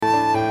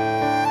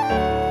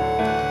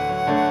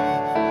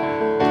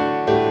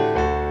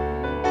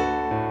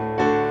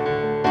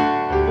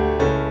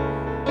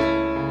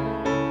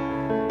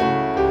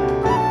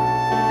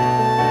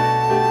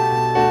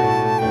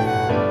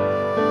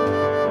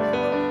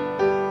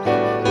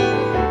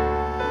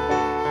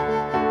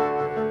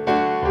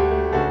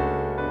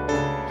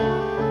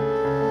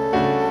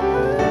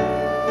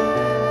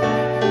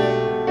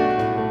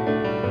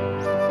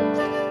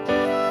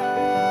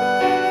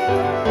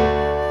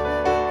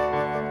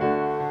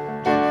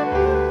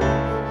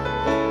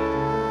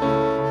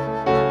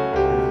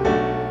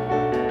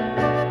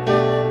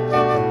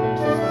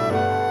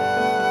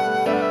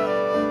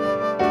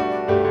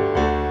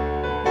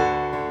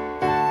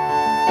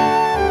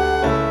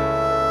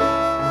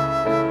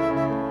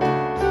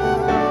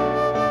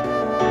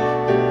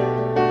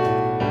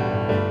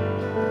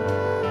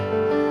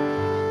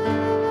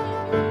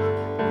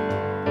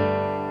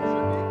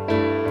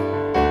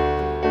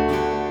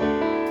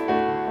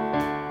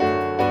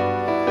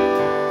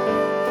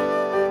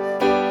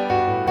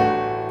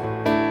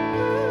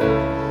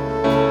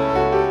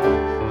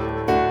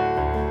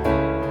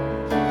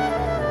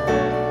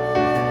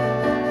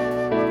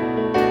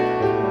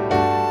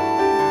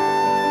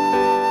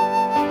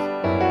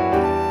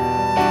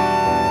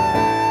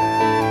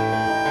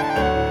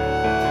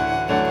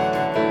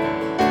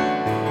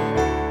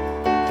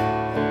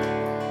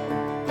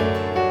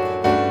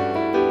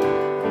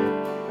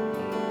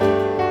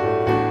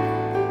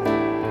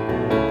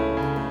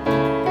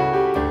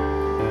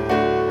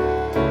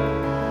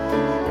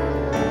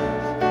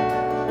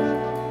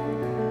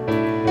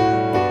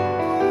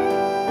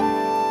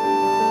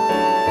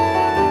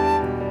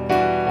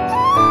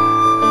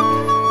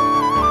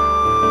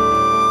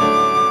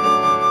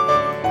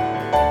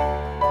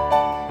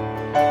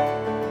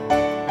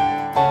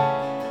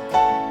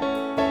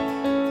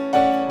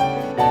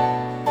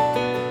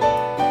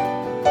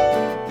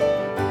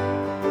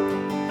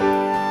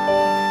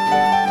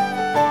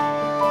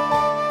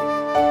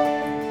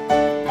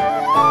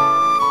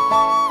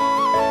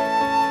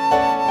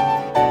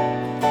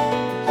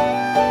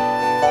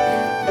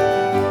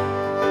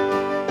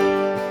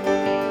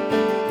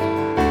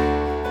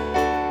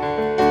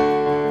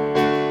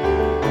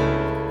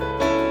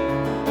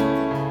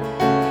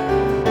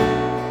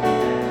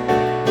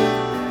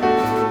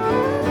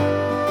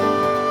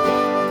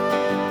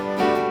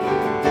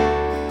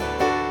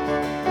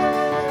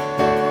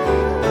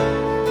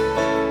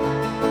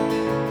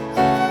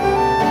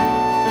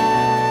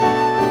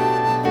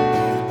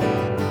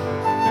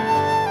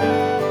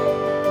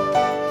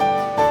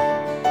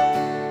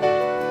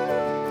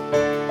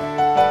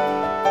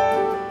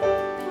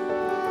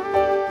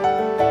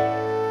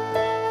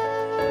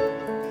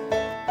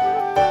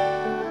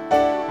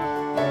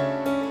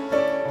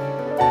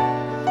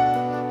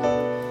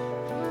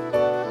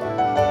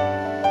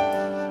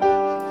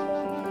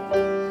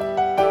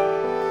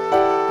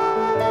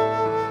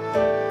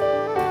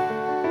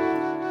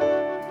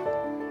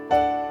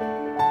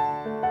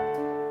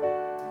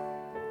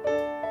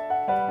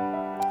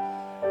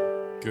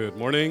Good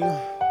morning.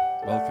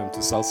 Welcome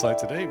to Southside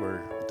today.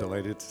 We're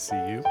delighted to see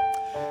you.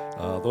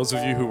 Those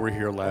of you who were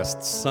here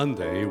last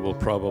Sunday will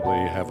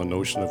probably have a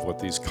notion of what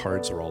these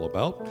cards are all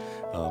about.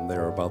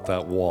 They're about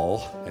that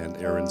wall, and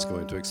Aaron's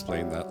going to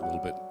explain that a little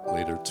bit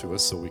later to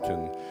us so we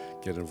can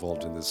get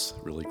involved in this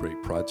really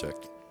great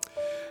project.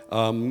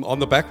 On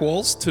the back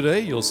walls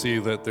today, you'll see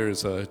that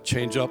there's a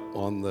change up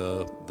on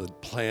the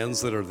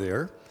plans that are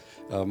there.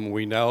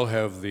 We now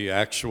have the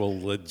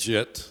actual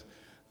legit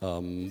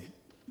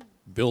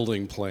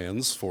building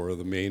plans for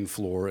the main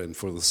floor and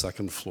for the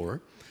second floor.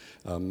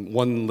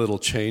 One little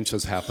change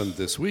has happened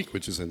this week,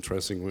 which is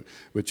interesting,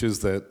 which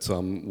is that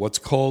what's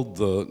called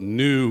the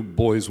new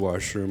boys'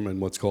 washroom and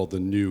what's called the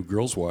new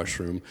girls'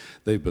 washroom,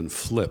 they've been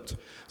flipped.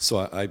 So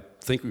I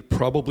think we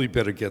probably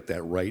better get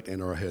that right in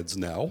our heads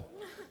now,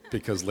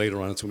 because later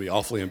on it's going to be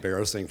awfully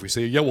embarrassing if we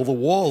say, yeah, well, the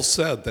wall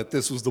said that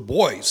this was the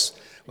boys'.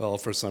 Well,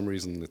 for some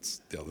reason, it's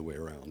the other way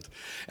around.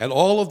 And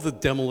all of the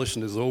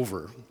demolition is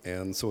over,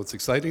 and so it's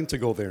exciting to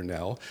go there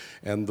now.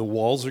 And the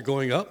walls are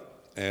going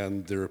up,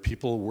 and there are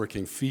people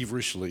working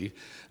feverishly,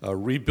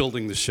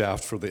 rebuilding the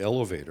shaft for the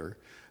elevator.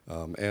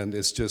 And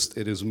it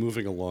is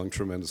moving along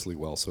tremendously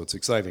well, so it's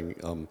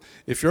exciting.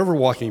 If you're ever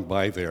walking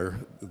by there,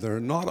 they're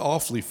not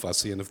awfully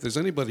fussy, and if there's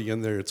anybody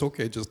in there, it's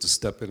okay just to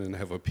step in and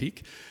have a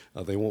peek.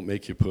 They won't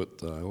make you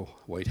put a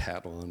white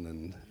hat on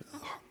and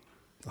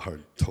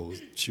hard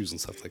toes, shoes and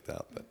stuff like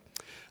that, but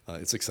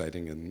it's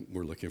exciting, and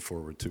we're looking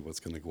forward to what's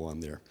going to go on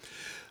there.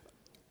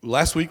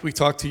 Last week we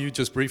talked to you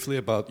just briefly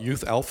about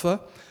Youth Alpha.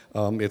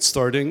 It's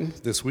starting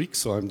this week,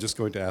 so I'm just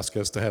going to ask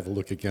us to have a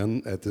look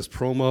again at this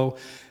promo.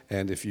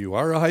 And if you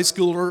are a high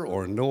schooler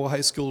or know a high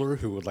schooler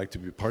who would like to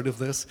be part of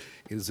this,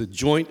 it is a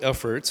joint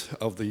effort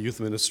of the youth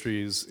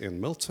ministries in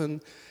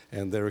Milton,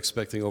 and they're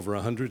expecting over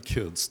 100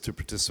 kids to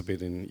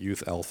participate in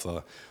Youth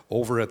Alpha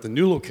over at the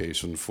new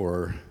location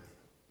for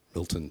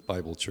Milton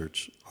Bible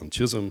Church on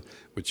Chisholm,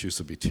 which used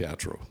to be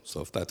Teatro.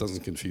 So if that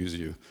doesn't confuse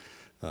you,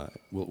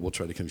 we'll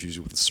try to confuse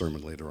you with the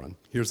sermon later on.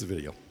 Here's the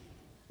video.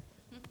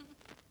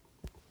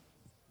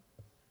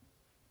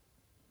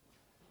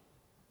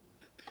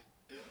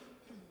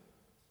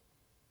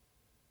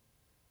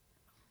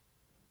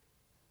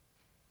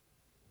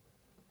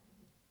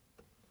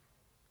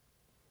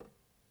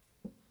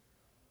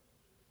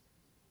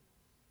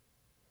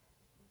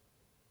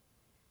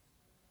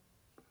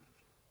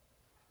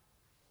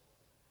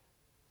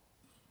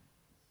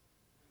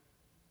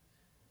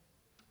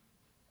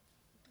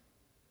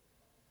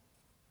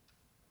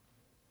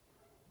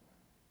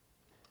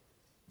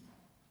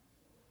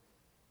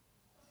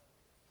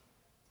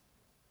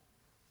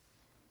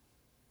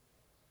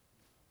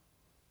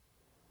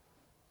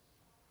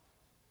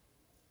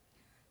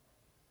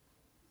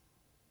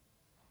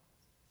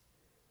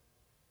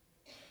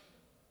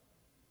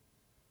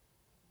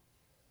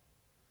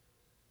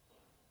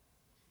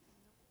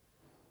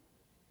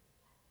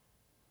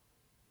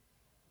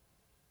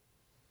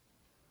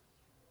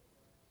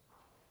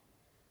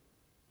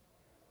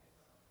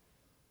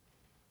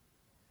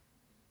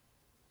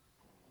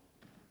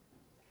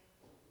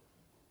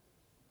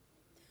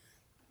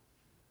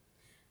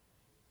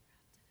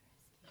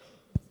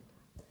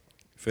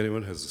 If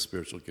anyone has the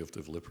spiritual gift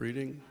of lip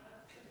reading,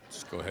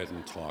 just go ahead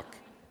and talk.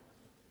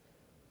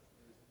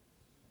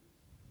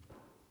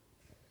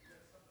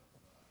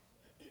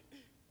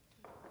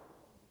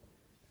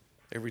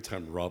 Every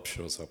time Rob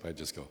shows up, I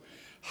just go,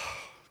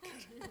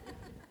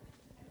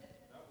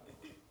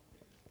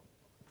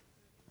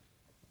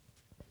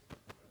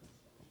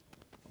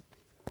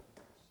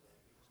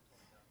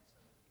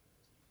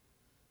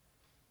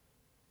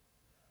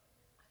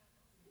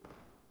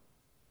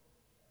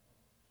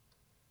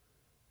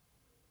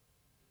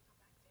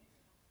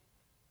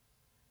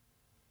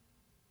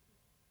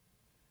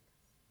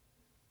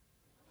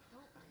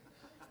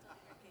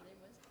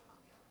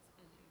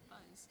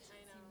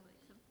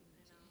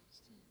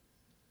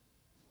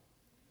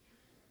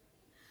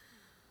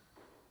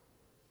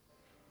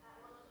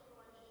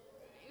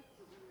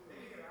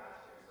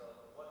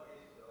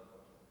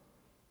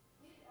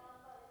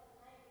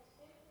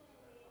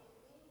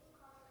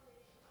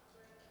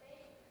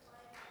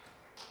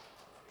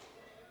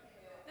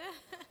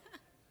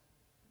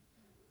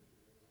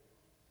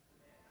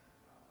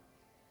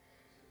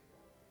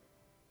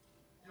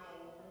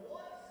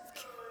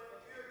 What's good?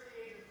 If you're a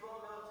teenager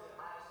from Milton,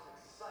 I have some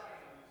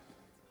exciting news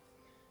for you.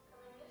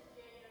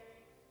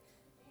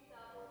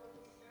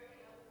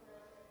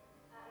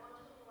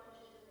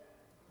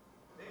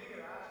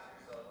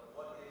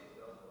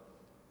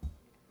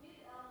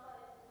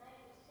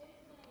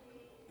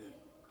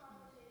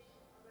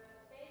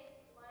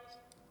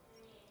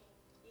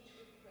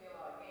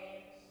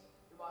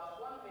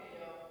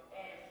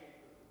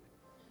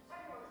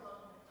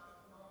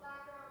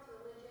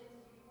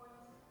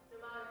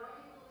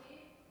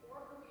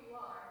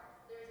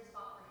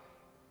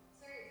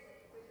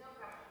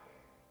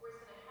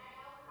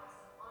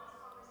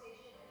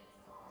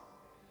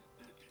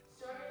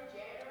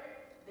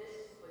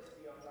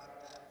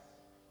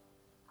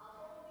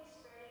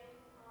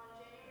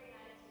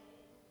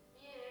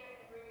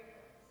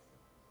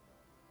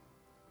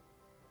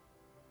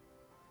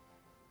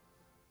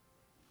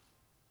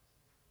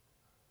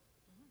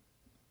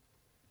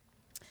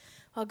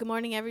 Well, good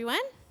morning, everyone.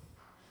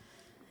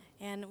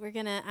 And we're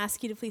going to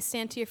ask you to please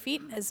stand to your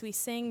feet as we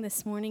sing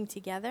this morning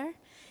together.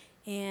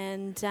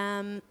 And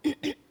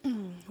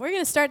we're going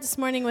to start this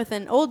morning with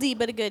an oldie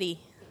but a goodie.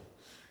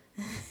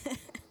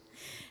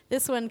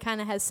 This one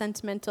kind of has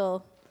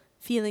sentimental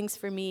feelings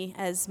for me,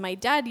 as my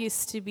dad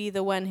used to be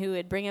the one who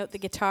would bring out the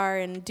guitar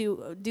and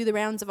do the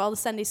rounds of all the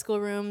Sunday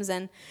school rooms.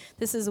 And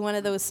this is one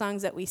of those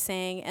songs that we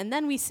sang. And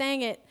then we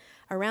sang it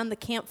around the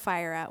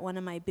campfire at one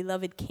of my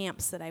beloved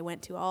camps that I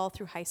went to all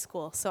through high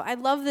school. So I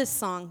love this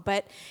song,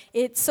 but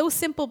it's so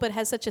simple but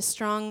has such a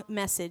strong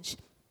message.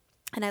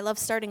 And I love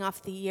starting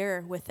off the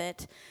year with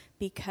it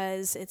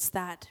because it's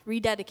that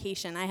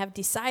rededication. I have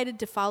decided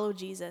to follow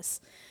Jesus.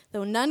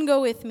 Though none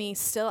go with me,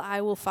 still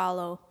I will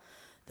follow.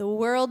 The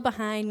world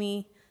behind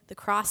me, the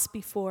cross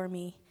before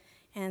me.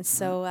 And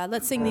so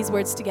let's sing these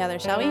words together,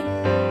 shall we?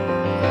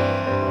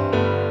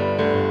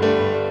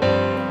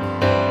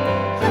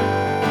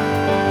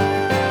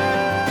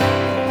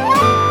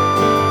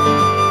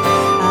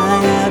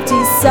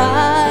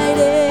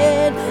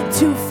 Decided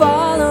to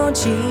follow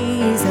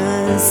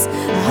Jesus.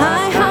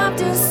 I have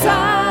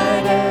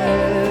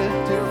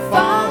decided to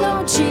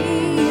follow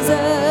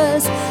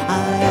Jesus.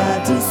 I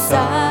have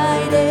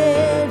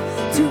decided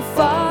to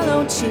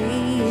follow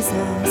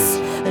Jesus.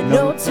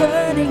 No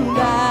turning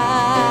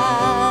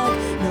back,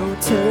 no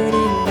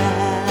turning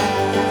back.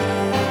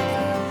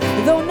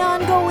 Though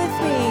none go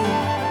with me,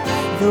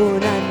 though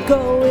none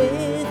go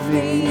with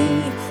me,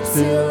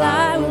 still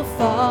I will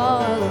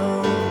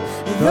follow.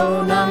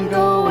 Though none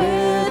go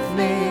with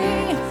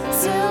me,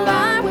 still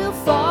I will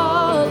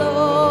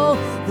follow.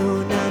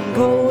 Though none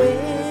go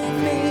with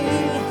me,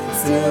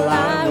 still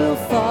I will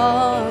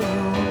follow.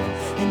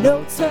 And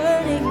no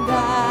turning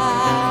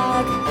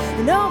back,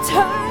 no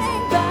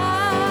turning back.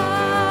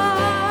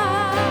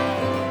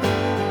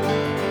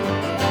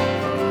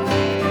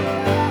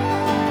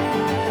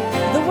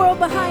 The world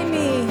behind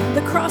me,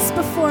 the cross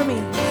before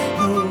me.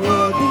 The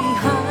world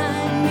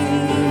behind me,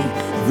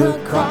 the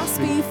cross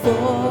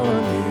before me.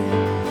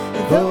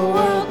 The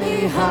world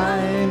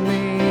behind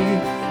me,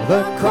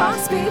 the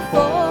cross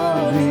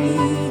before me.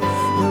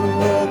 The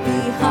world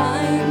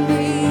behind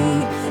me,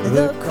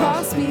 the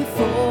cross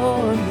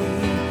before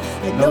me.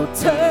 And no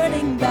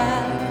turning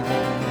back,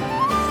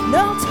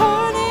 no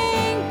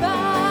turning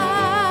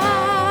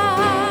back.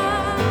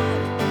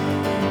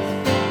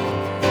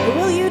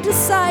 Will you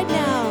decide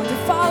now to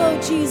follow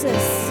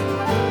Jesus?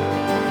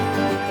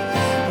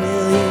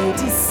 Will you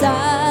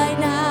decide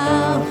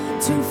now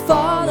to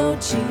follow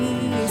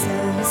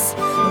Jesus?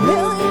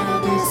 Will you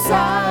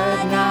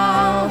decide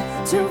now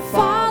to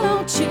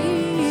follow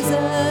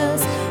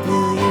Jesus?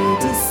 Will you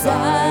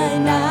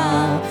decide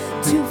now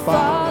to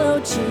follow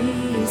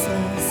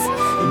Jesus?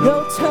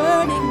 No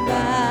turning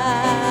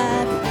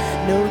back,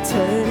 no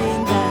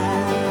turning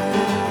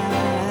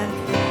back.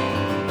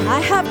 I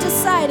have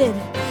decided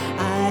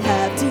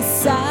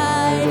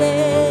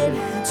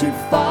to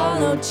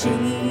follow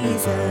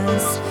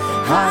Jesus.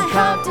 I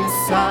have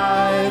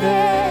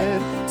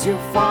decided to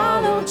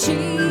follow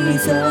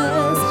Jesus. I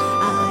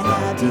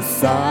have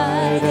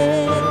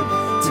decided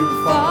to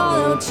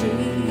follow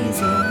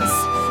Jesus.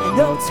 And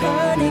no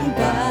turning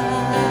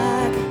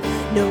back,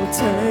 no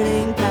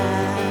turning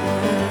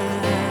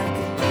back.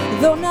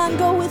 Though none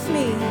go with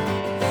me,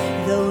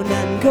 though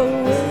none go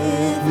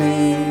with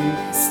me,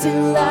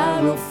 still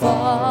I will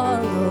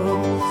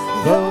follow.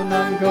 Though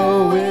none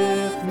go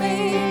with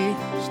me,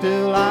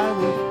 still I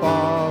will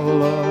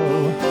follow.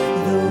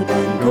 Though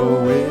none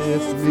go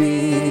with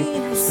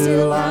me,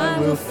 still I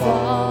will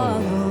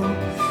follow.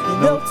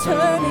 And no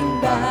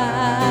turning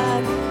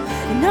back,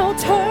 no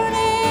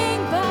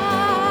turning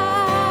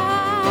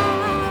back.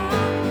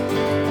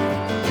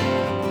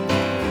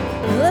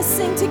 Let's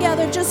sing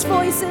together, just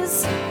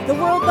voices. The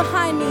world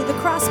behind me, the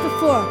cross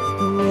before.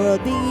 The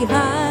world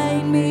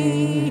behind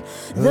me,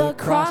 the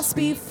cross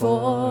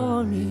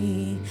before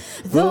me.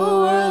 The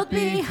world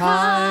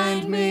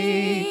behind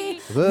me,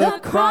 the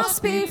cross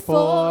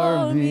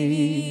before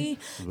me.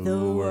 The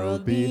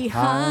world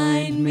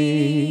behind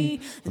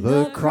me,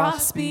 the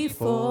cross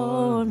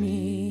before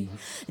me.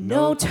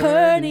 No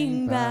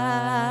turning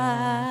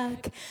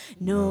back,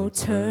 no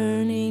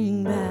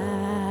turning back.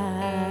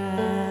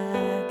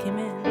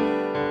 Amen.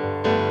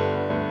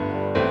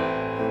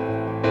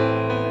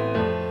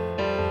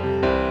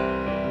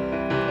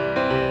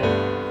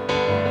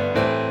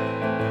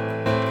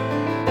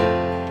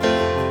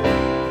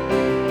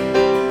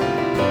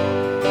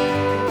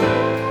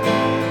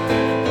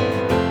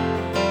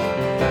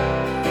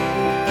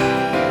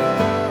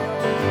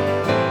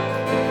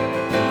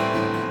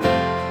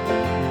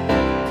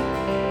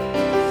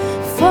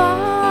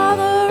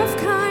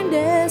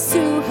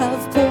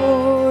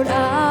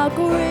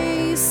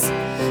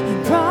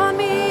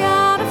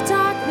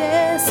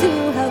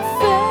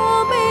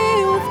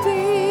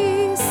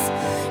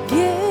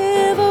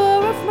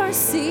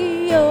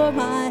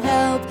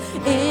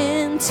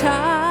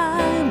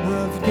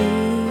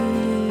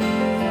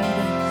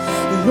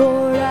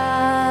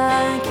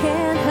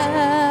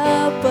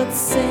 but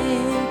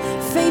sing.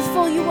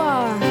 Faithful you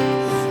are,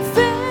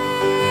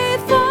 faithful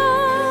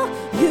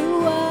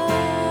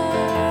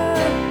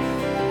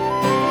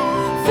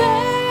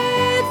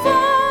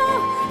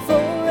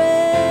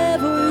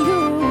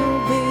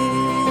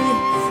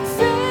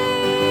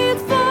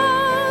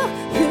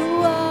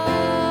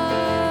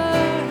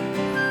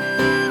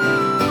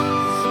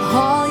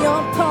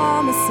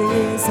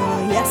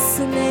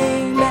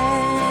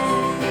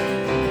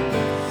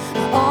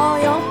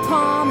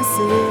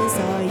promises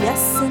are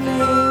yes and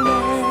amen.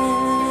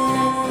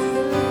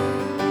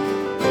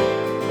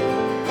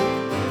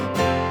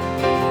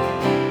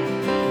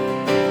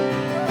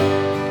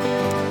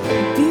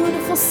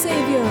 Beautiful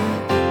Savior,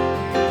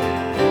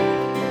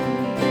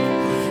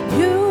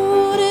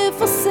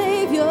 beautiful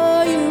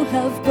Savior, you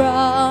have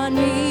brought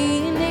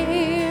me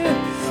near.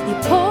 You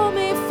pulled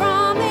me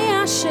from the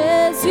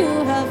ashes, you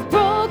have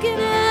broken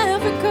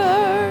every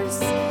curse.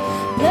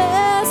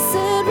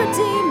 Blessed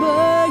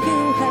Redeemer,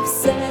 you have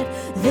set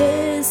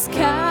this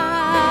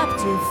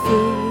captive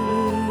free.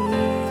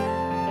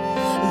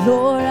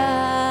 Lord,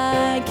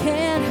 I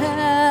can't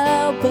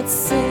help but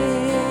sing.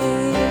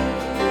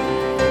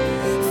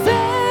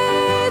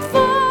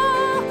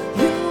 Faithful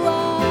you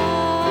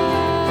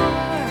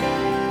are,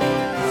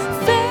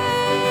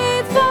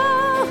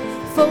 faithful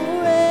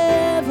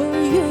forever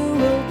you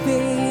will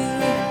be.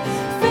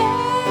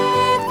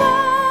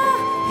 Faithful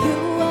you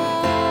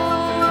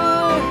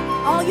are.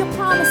 All your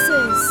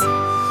promises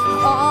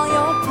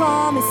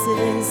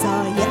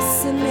are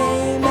yes and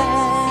amen.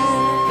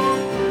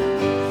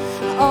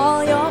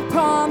 All your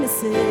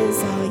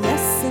promises are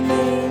yes and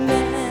amen.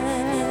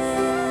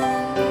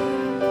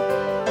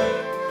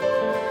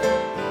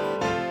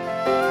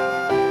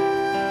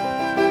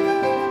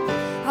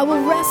 I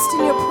will rest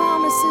in your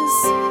promises.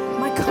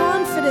 My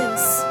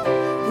confidence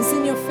is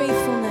in your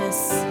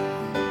faithfulness.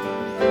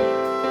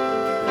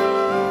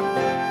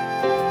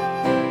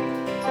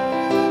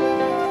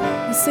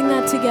 Let's sing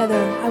that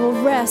together. I will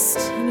rest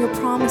in your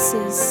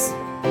promises.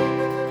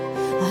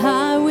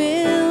 I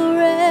will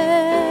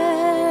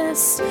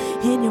rest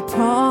in your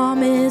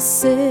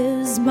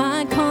promises.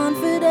 My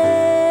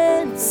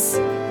confidence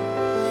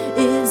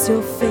is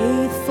your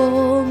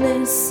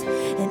faithfulness,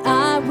 and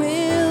I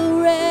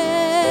will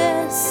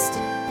rest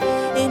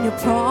in your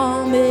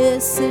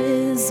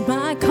promises.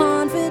 My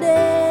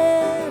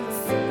confidence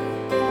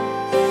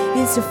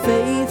is your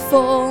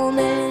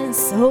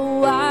faithfulness.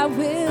 Oh, I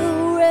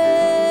will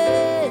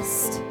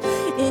rest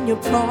in your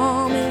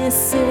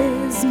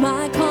promises.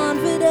 My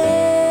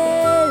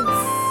confidence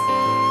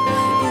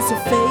is your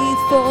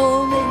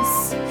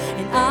faithfulness,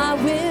 and I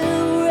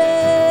will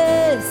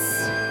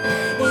rest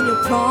in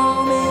your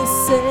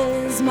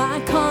promises. My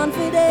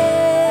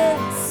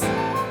confidence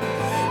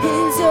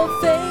is your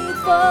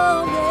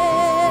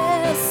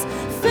faithfulness.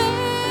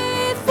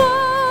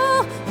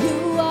 Faithful you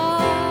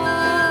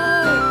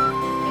are,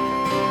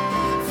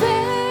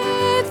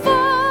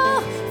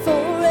 faithful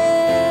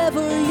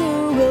forever you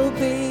will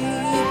be.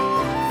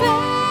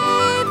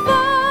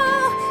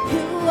 Faithful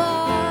you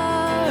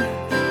are.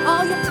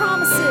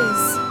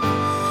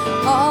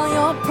 All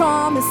your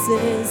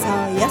promises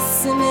are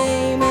yes and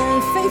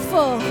amen.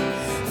 Faithful,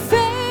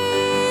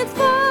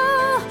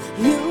 faithful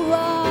you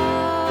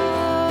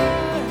are.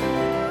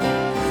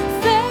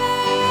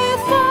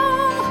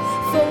 Faithful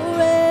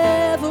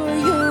forever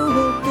you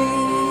will be.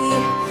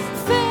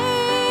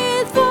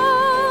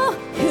 Faithful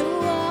you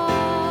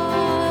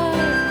are.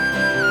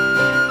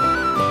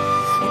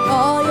 And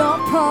all your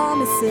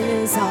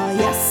promises are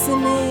yes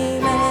and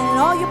amen.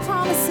 All your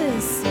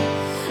promises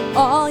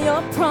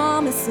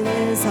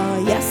are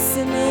yes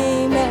and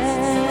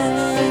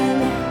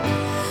amen.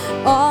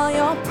 All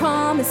your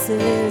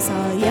promises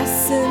are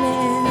yes and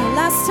amen.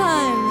 Last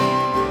time.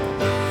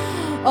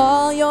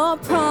 All your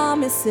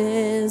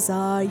promises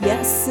are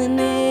yes and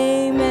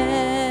amen.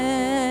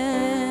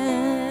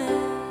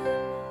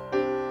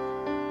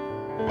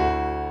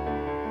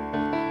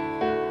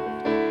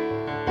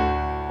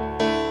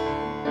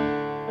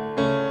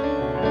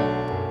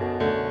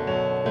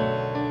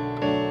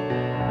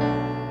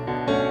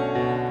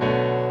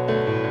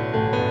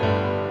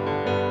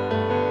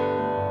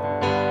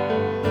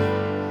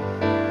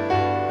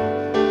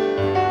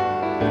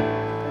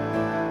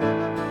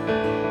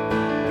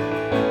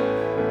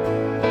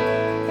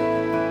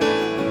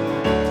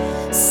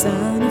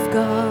 Son of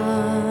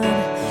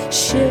God,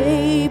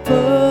 shaper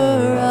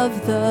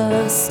of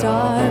the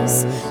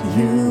stars,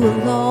 you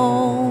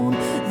alone,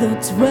 the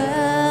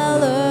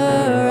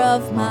dweller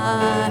of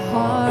my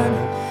heart,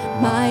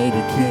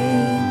 mighty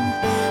King,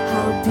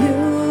 how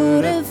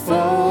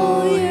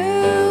beautiful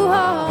you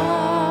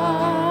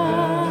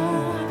are,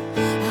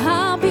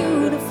 how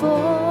beautiful.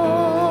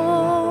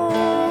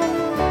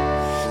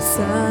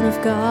 Son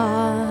of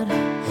God,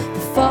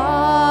 the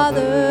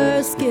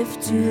Father's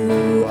gift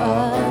to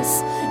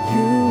us,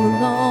 you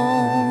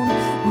alone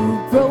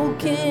were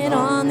broken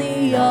on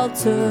the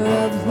altar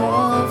of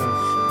love.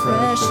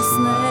 Precious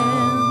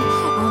Lamb,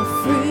 our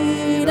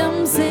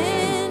freedom's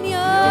in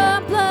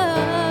your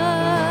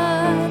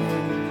blood.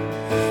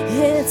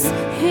 It's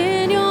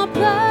in your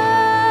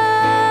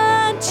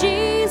blood,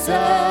 Jesus.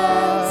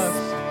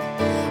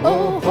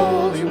 Oh,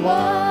 Holy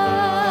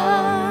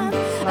One,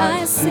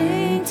 I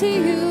sing to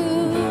you.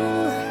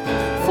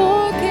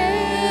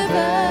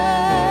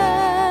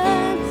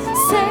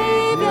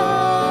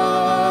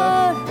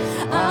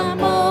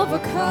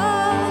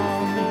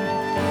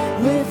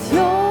 With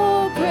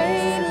your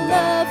great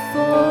love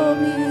for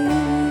me.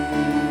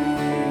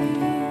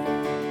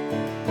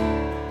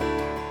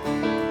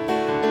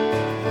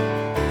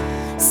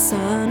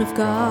 Son of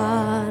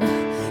God,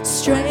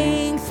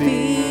 strength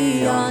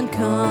beyond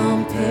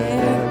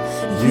compare.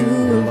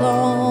 You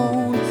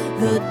alone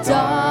the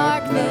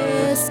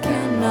darkness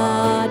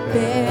cannot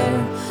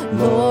bear.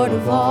 Lord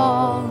of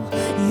all,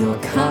 your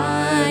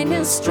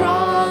kindness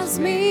draws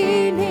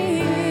me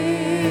near.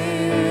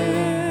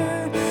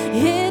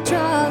 It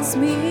draws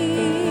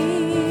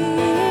me.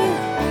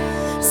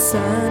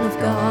 Son of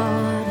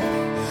God,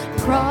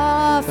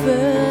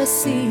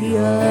 prophecy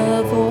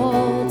of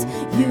old,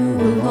 you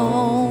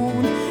alone,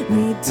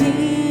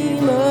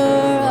 Redeemer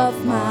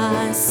of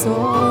my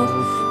soul,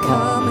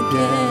 come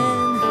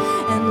again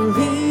and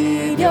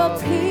lead your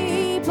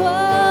people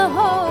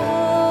home.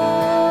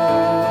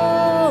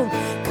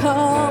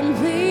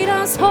 Come lead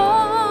us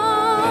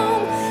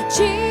home,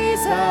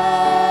 Jesus,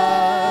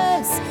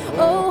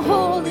 oh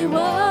Holy One,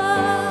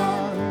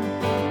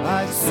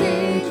 I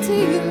sing to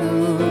you.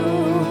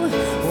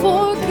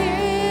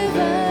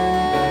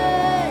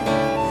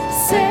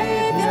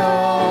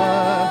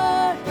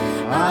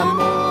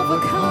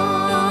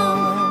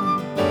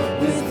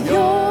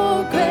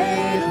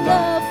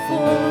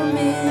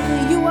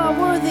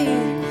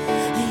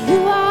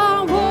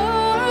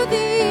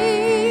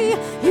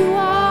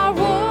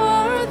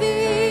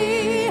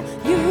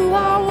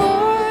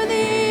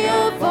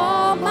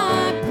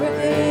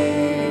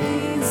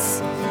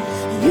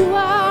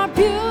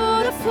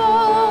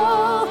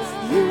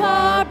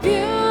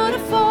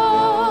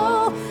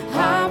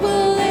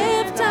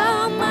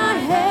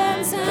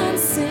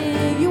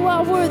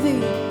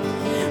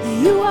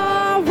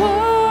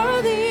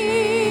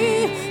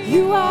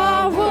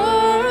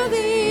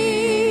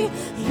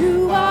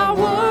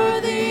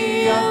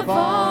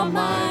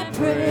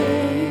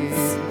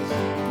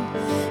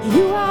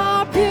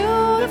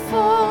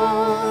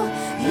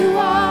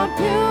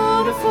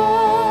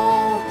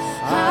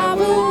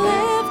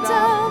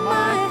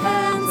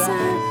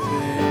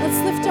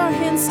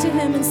 To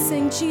him and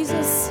sing,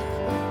 Jesus,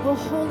 oh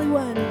Holy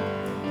One.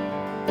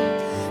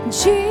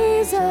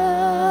 Jesus,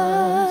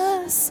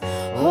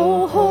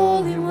 oh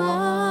Holy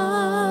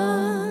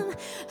One,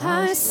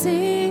 I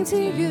sing to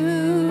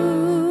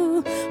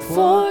you,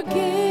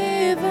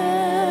 forgiven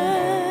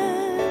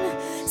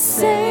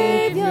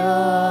Savior,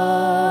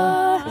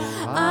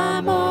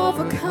 I'm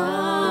overcome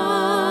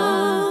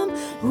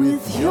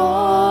with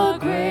your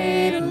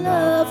great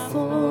love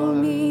for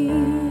me.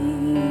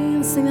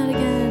 Sing that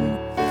again.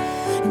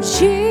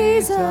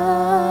 Jesus,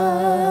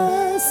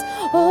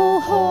 oh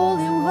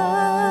Holy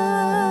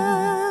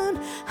One,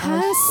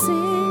 I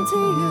sing to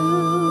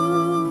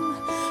you,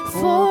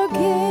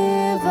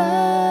 forgiven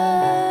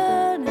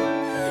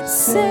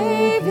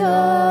Savior,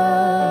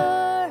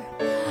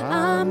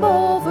 I'm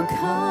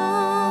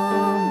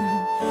overcome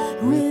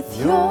with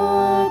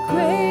your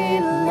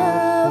great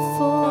love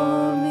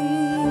for me.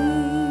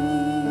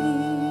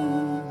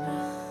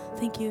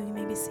 Thank you. You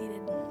may be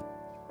seated.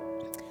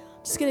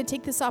 Just going to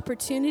take this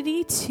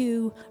opportunity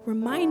to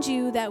remind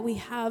you that we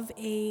have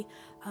a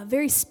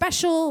very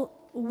special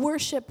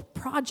worship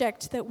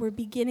project that we're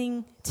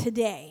beginning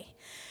today.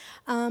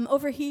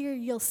 Over here,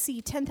 you'll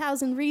see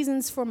 10,000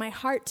 Reasons for My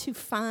Heart to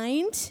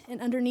Find.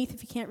 And underneath,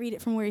 if you can't read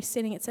it from where you're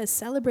sitting, it says,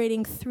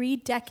 Celebrating 3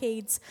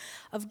 Decades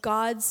of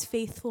God's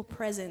Faithful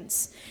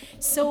Presence.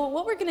 So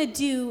what we're going to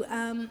do...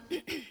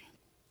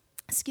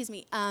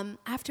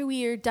 after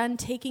we are done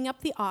taking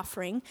up the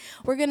offering,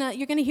 you're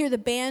gonna hear the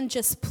band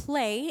just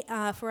play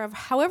for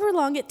however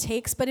long it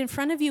takes. But in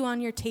front of you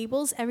on your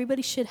tables,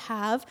 everybody should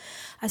have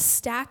a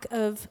stack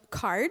of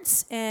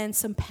cards and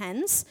some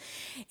pens,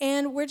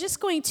 and we're just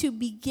going to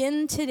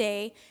begin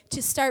today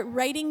to start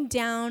writing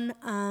down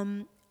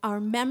our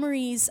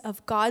memories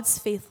of God's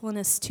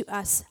faithfulness to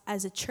us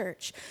as a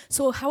church.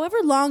 So however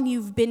long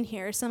you've been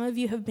here, some of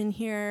you have been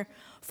here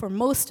for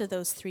most of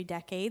those 3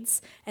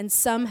 decades, and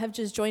some have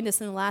just joined us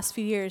in the last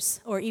few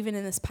years, or even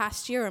in this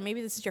past year, or maybe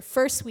this is your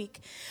first week.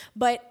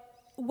 But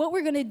what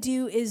we're going to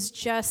do is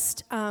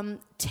just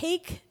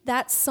take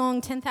that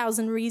song,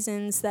 10,000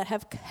 Reasons, that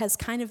has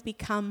kind of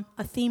become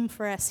a theme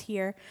for us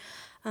here,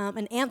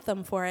 an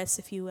anthem for us,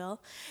 if you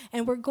will,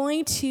 and we're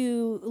going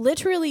to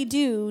literally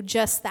do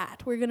just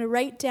that. We're going to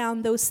write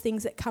down those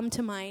things that come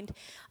to mind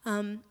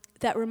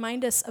that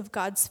remind us of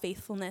God's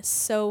faithfulness.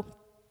 So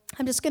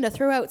I'm just going to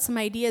throw out some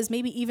ideas.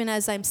 Maybe even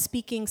as I'm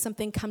speaking,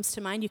 something comes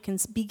to mind. You can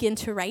begin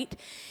to write.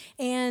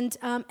 And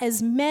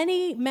as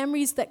many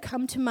memories that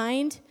come to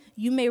mind,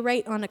 you may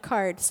write on a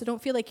card. So don't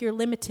feel like you're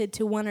limited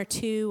to 1 or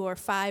 2 or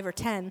 5 or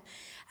 10.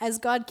 As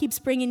God keeps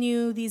bringing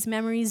you these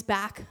memories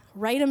back,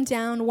 write them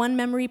down, 1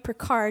 memory per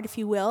card, if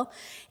you will.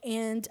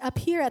 And up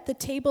here at the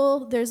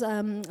table, there's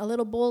a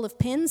little bowl of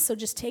pins. So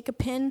just take a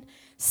pin,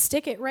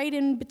 stick it right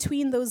in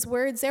between those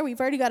words there.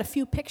 We've already got a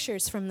few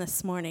pictures from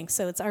this morning,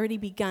 so it's already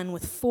begun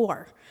with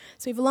 4.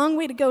 So we have a long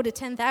way to go to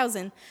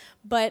 10,000.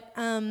 But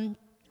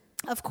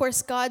of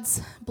course,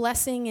 God's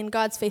blessing and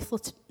God's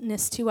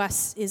faithfulness to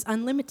us is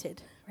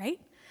unlimited, right?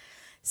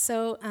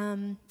 So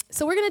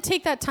So we're going to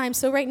take that time.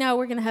 So right now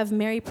we're going to have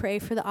Mary pray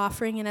for the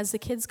offering. And as the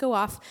kids go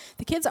off,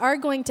 the kids are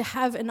going to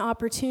have an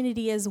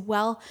opportunity as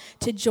well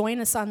to join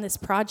us on this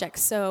project.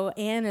 So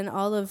Anne and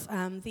all of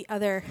the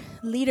other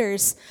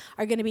leaders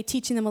are going to be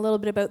teaching them a little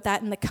bit about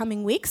that in the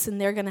coming weeks. And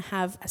they're going to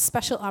have a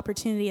special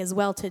opportunity as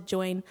well to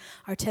join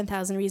our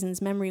 10,000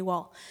 Reasons Memory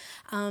Wall.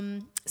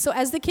 So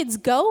as the kids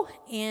go,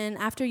 and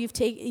after you've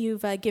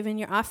given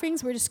your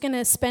offerings, we're just going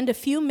to spend a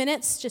few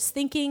minutes just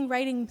thinking,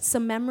 writing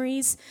some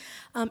memories.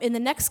 In the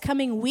next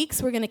coming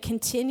weeks, we're going to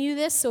continue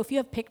this. So if you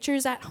have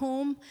pictures at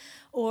home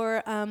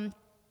or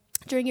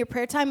during your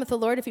prayer time with the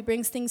Lord, if he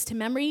brings things to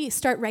memory,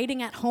 start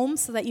writing at home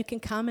so that you can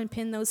come and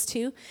pin those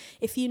too.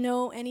 If you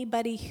know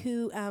anybody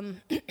who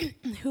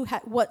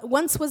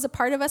once was a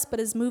part of us but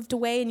has moved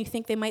away and you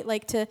think they might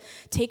like to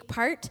take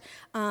part,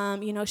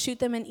 shoot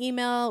them an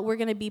email. We're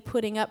going to be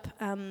putting up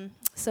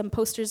some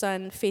posters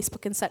on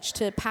Facebook and such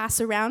to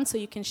pass around, so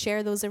you can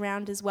share those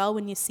around as well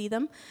when you see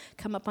them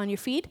come up on your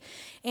feed.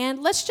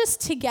 And let's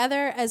just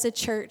together as a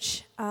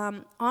church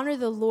honor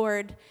the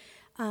Lord.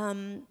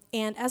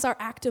 And as our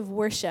act of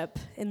worship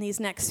in these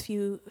next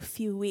few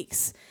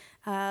weeks,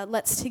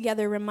 let's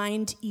together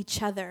remind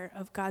each other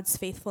of God's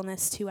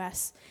faithfulness to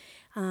us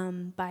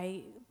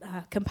by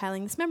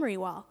compiling this memory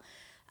wall.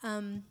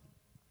 I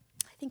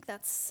think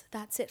that's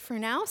it for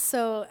now.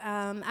 So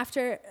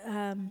after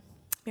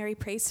Mary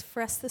prays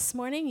for us this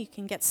morning, you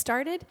can get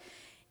started,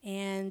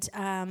 and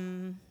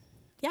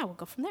we'll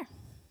go from there.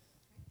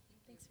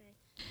 Thanks, Mary.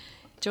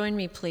 Join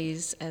me,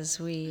 please, as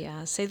we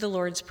say the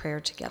Lord's Prayer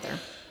together.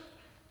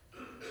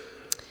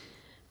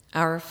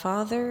 Our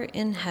Father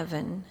in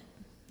heaven,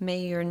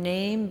 may your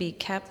name be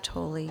kept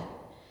holy.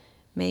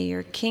 May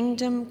your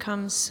kingdom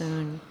come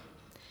soon.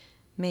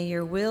 May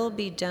your will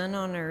be done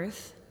on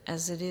earth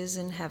as it is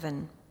in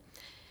heaven.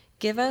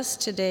 Give us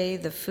today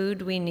the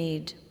food we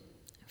need.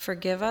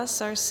 Forgive us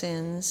our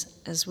sins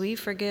as we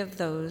forgive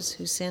those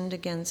who sinned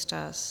against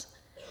us.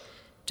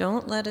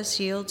 Don't let us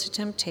yield to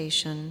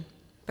temptation,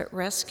 but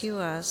rescue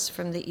us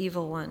from the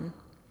evil one.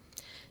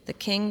 The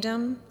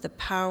kingdom, the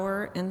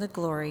power, and the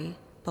glory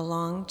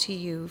belong to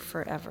you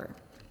forever.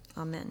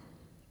 Amen.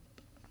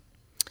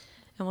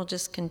 And we'll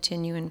just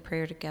continue in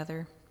prayer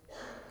together.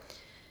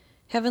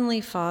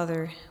 Heavenly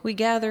Father, we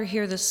gather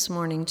here this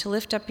morning to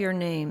lift up your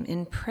name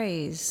in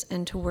praise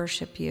and to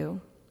worship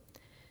you.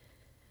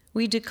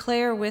 We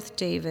declare with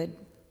David,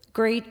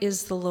 "Great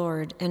is the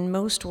Lord and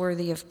most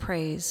worthy of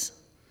praise.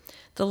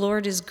 The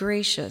Lord is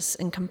gracious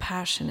and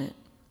compassionate,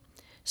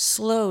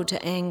 slow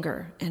to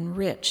anger and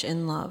rich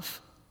in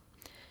love.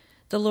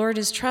 The Lord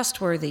is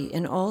trustworthy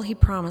in all he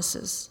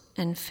promises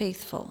and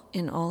faithful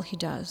in all he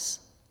does.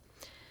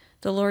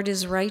 The Lord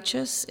is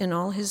righteous in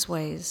all his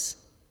ways.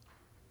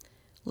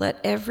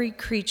 Let every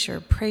creature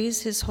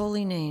praise his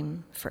holy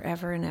name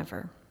forever and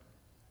ever."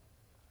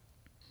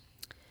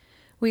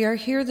 We are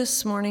here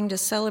this morning to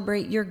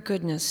celebrate your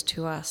goodness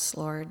to us,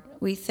 Lord.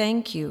 We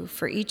thank you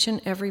for each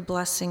and every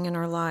blessing in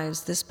our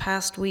lives this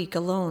past week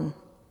alone,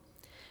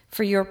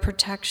 for your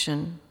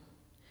protection,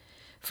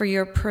 for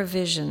your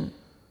provision,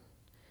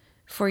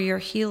 for your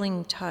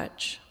healing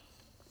touch.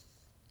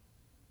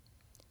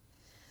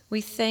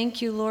 We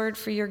thank you, Lord,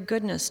 for your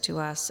goodness to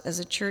us as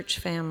a church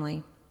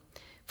family,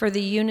 for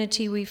the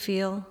unity we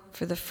feel,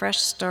 for the fresh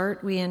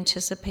start we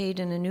anticipate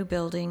in a new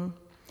building,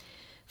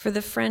 for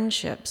the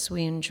friendships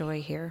we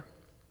enjoy here.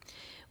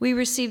 We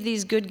receive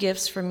these good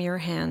gifts from your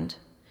hand,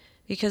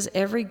 because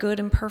every good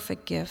and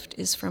perfect gift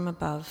is from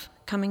above,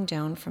 coming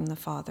down from the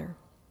Father.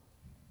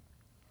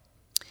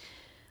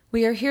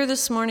 We are here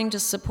this morning to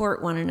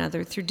support one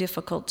another through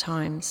difficult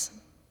times.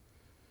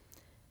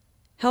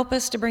 Help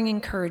us to bring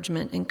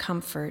encouragement and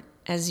comfort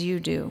as you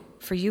do,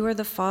 for you are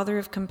the Father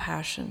of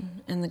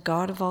compassion and the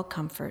God of all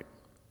comfort,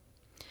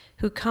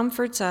 who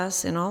comforts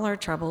us in all our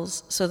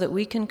troubles so that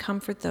we can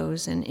comfort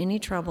those in any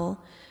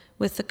trouble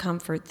with the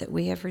comfort that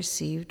we have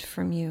received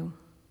from you.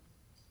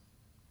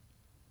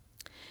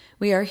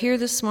 We are here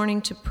this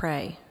morning to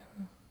pray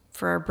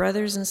for our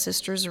brothers and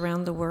sisters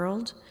around the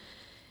world,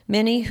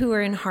 many who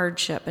are in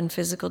hardship and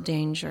physical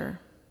danger.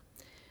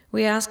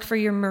 We ask for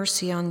your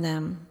mercy on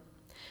them,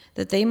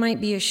 that they might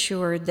be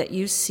assured that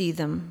you see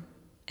them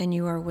and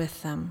you are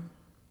with them.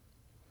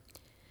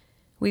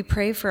 We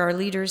pray for our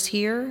leaders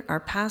here, our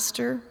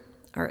pastor,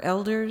 our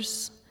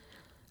elders,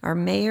 our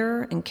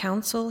mayor and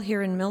council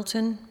here in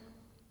Milton,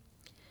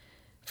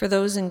 for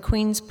those in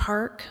Queen's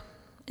Park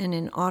and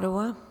in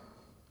Ottawa.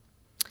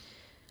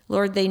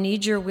 Lord, they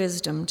need your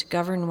wisdom to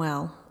govern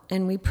well,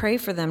 and we pray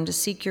for them to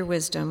seek your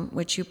wisdom,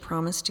 which you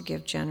promise to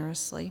give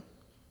generously.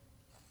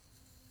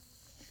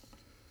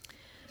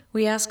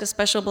 We ask a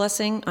special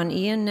blessing on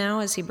Ian now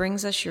as he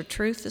brings us your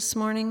truth this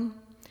morning.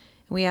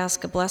 We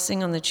ask a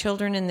blessing on the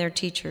children and their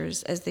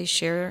teachers as they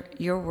share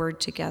your word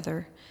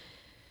together.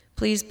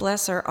 Please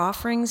bless our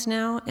offerings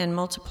now and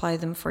multiply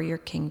them for your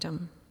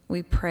kingdom.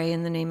 We pray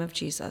in the name of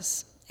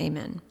Jesus.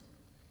 Amen.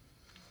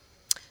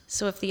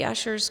 So if the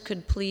ushers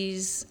could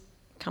please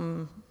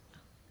come,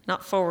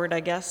 not forward, I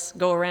guess,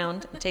 go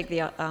around and take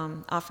the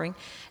offering.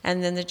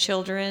 And then the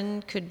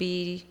children could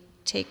be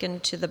taken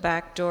to the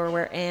back door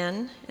where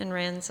Anne and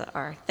Ranza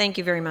are. Thank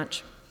you very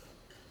much.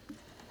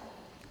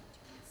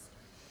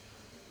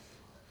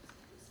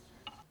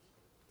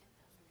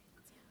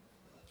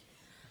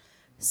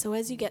 So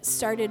as you get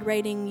started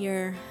writing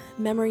your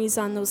memories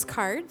on those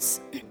cards,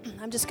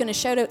 I'm just going to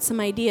shout out some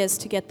ideas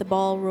to get the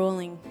ball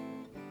rolling.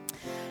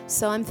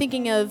 So I'm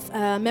thinking of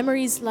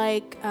memories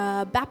like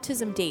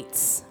baptism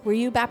dates. Were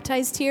you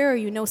baptized here, or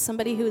you know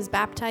somebody who was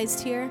baptized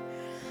here?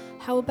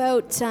 How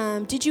about,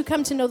 did you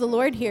come to know the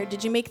Lord here?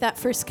 Did you make that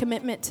first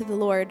commitment to the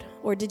Lord?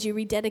 Or did you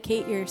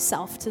rededicate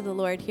yourself to the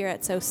Lord here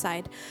at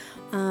Southside?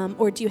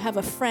 Or do you have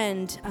a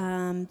friend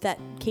that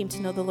came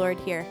to know the Lord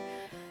here?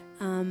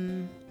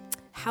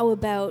 How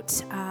about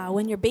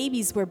when your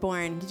babies were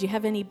born? Did you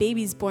have any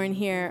babies born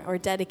here or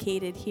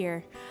dedicated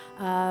here?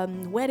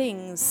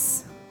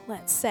 Weddings,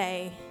 let's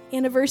say.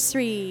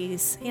 Anniversary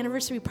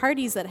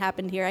parties that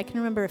happened here. I can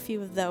remember a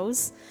few of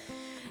those.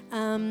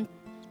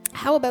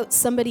 How about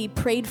somebody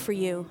prayed for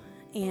you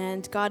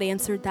and God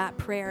answered that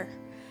prayer?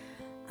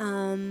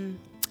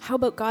 How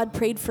about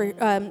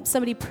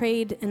somebody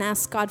prayed and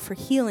asked God for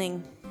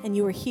healing and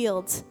you were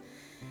healed?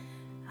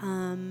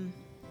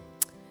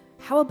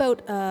 How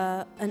about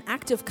an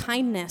act of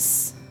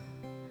kindness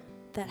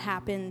that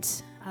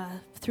happened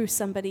through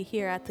somebody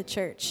here at the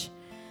church?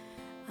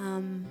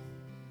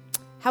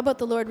 How about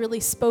the Lord really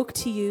spoke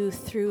to you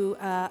through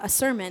a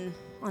sermon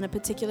on a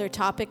particular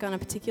topic on a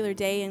particular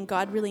day, and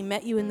God really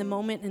met you in the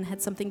moment and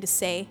had something to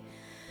say?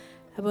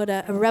 How about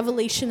a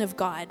revelation of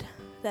God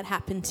that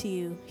happened to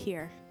you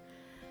here?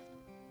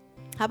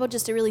 How about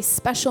just a really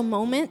special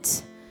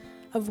moment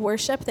of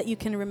worship that you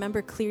can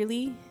remember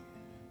clearly?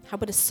 How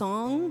about a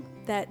song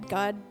that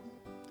God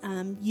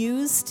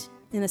used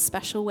in a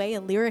special way,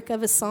 a lyric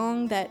of a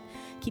song that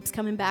keeps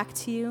coming back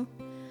to you?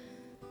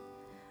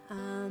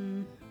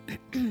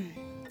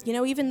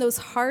 Even those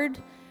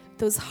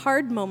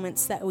hard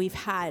moments that we've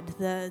had,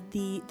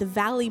 the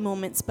valley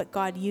moments, but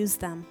God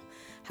used them.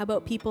 How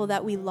about people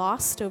that we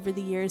lost over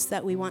the years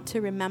that we want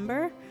to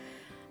remember?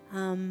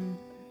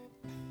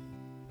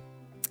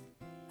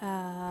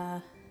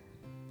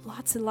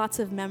 Lots and lots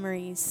of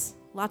memories.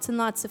 Lots and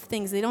lots of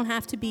things. They don't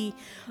have to be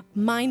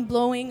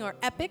mind-blowing or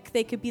epic.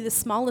 They could be the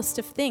smallest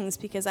of things,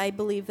 because I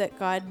believe that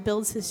God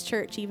builds his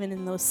church even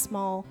in those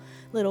small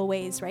little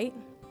ways, right?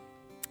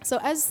 So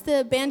as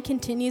the band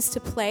continues to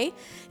play,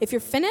 if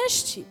you're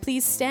finished,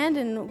 please stand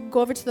and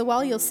go over to the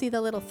wall. You'll see the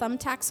little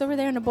thumbtacks over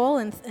there in a bowl,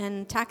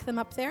 and tack them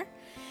up there.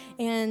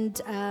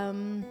 And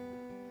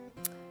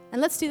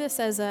let's do this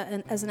as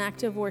an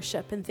act of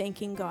worship and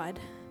thanking God.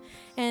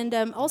 And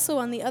also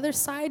on the other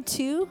side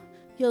too,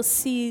 you'll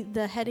see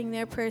the heading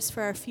there, prayers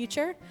for our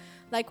future.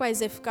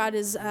 Likewise, if God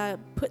has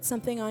put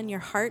something on your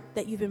heart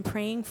that you've been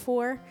praying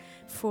for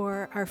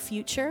our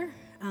future,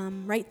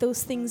 write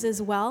those things as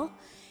well.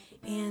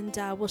 And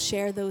we'll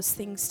share those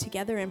things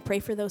together and pray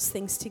for those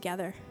things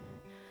together.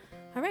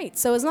 All right,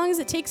 so as long as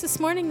it takes this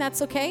morning,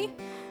 that's okay.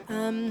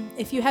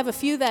 If you have a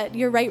few that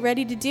you're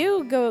ready to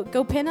do,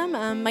 go pin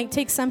them. Might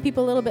take some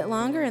people a little bit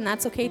longer, and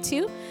that's okay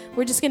too.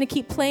 We're just going to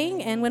keep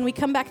playing, and when we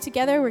come back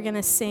together, we're going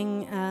to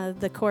sing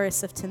the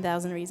chorus of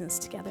 10,000 Reasons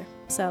together.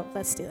 So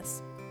let's do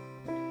this.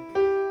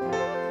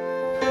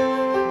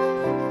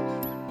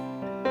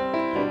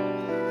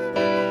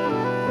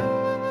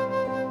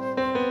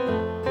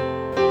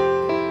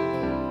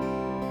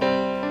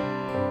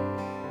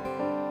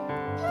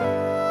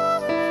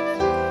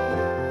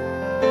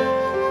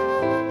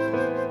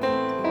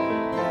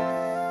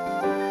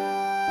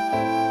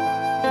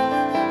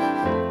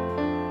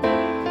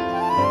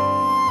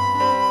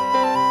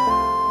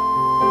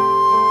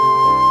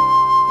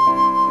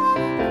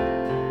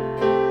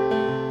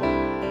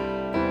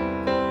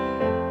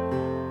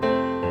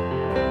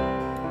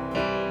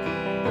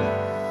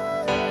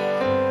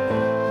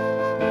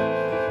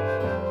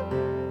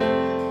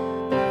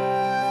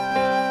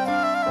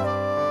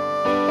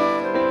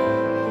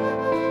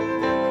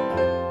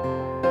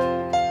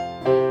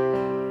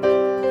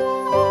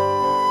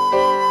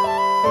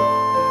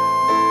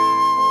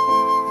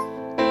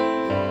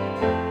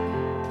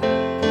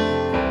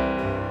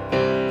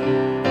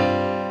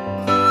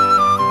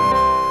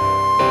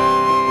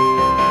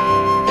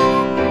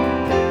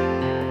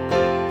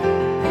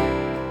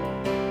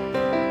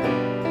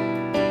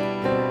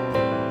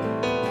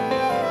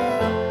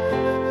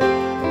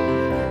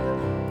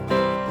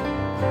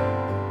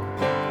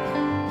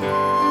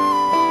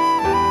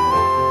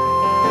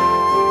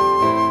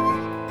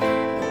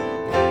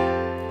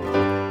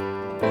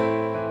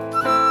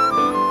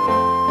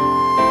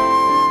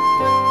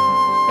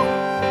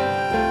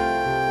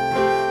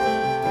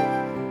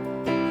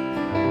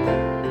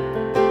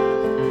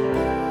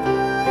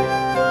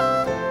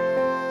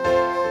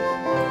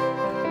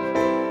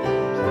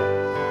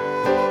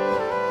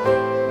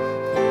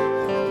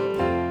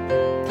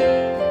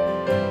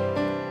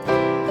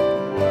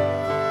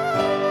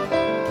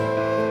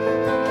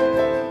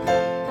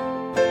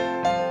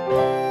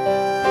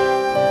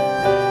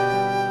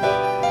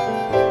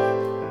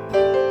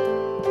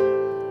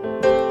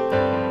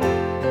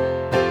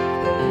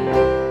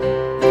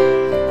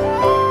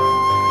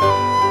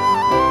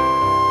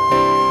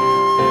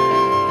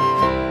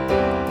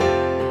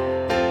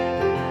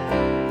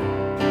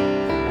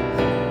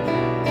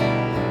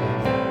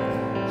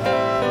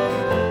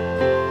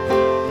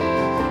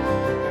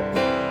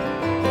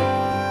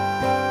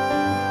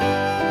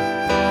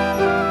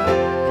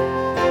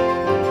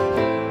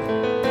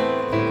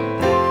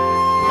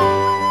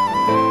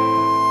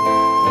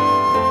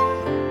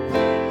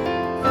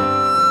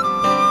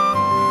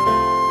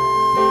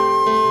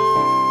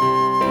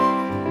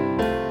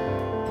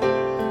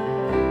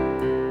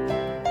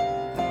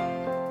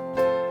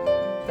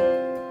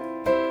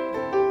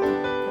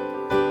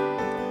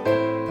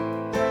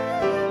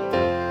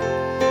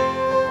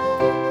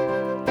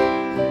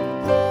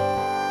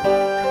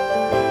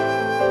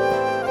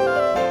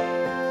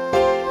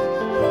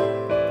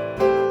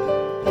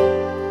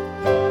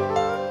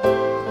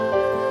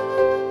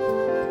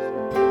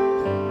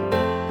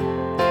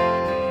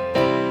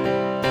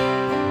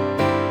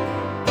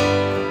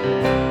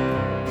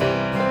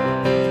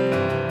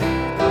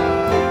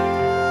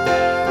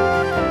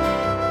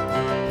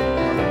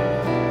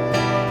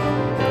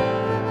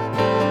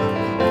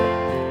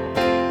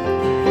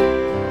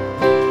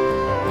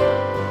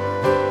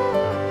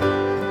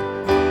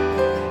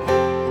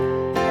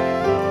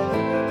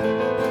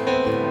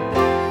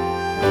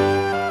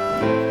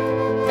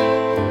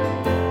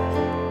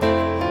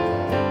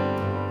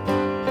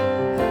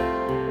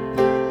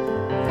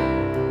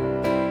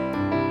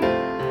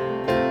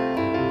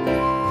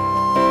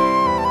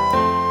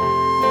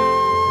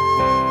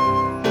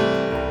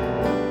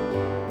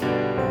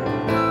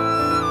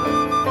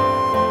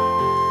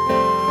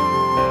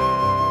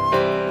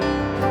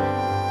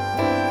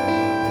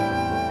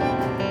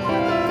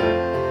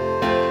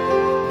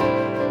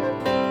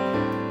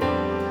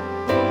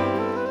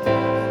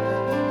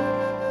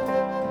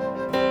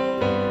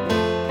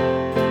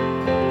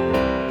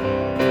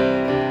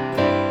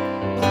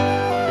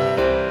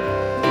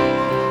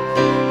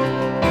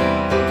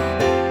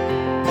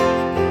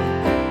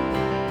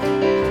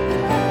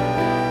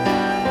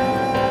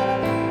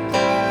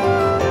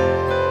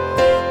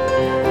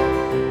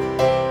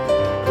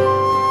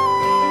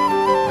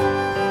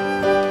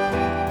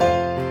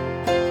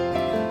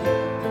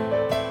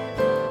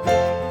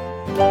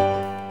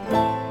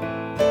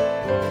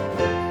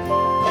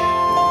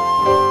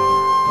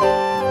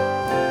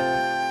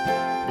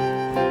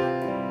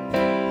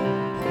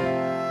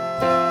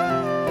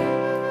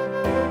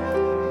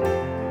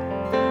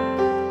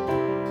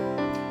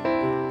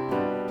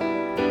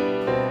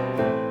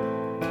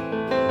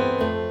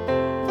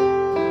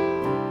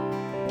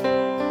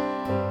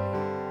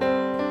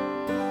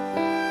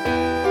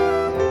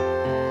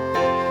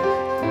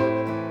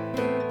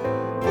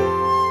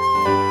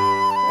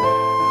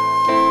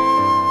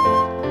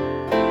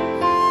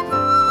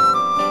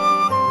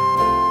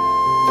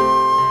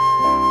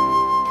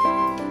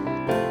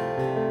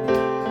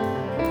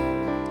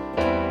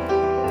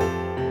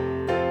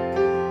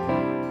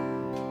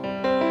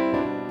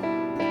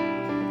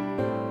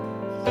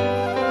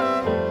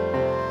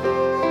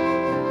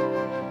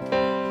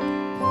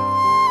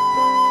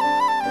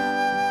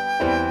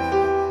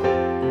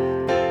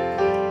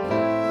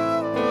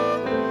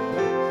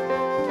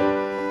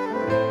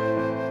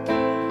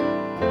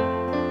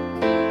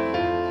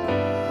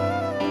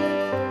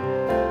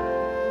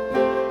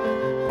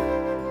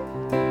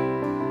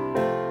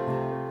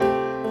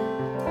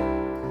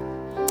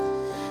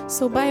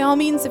 So by all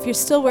means, if you're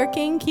still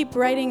working, keep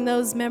writing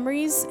those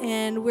memories,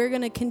 and we're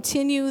going to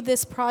continue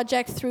this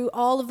project through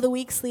all of the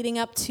weeks leading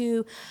up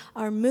to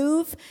our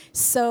move.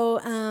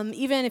 So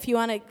even if you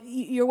want to,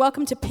 you're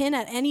welcome to pin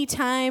at any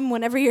time,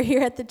 whenever you're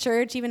here at the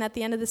church, even at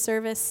the end of the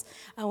service,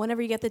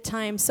 whenever you get the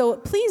time. So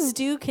please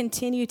do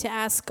continue to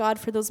ask God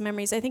for those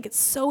memories. I think it's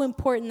so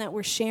important that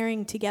we're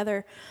sharing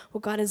together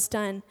what God has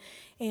done.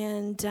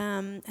 And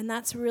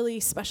that's a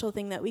really special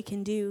thing that we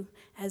can do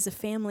as a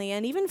family.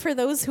 And even for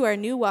those who are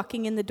new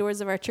walking in the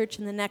doors of our church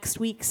in the next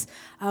weeks,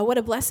 what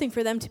a blessing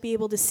for them to be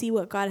able to see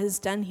what God has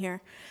done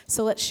here.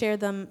 So let's share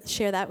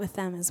that with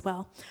them as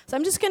well. So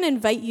I'm just going to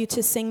invite you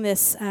to sing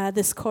this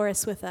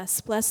chorus with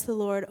us. Bless the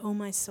Lord, O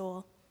my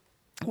soul.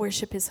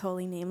 Worship his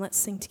holy name. Let's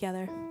sing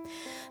together.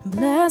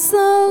 Bless the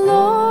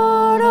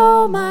Lord,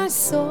 oh my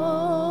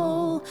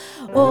soul,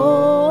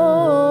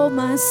 oh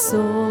my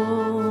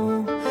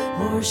soul.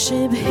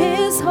 Worship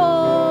his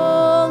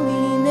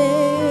holy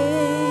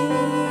name.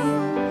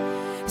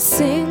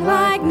 Sing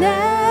like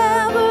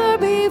never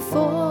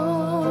before.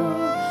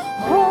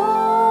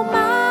 Oh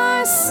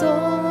my soul,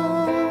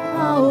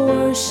 I'll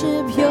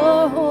worship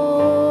your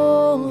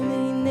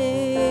holy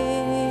name.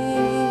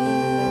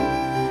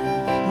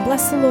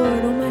 Bless the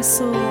Lord, oh my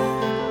soul.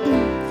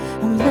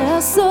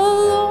 Bless the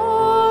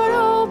Lord,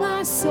 oh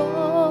my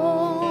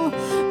soul,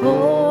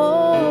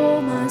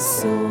 oh my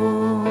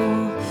soul.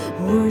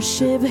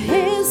 Worship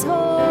his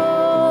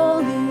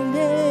holy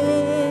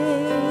name.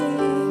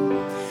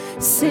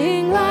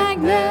 Sing like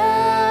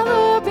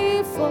never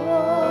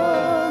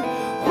before.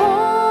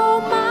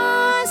 Oh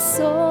my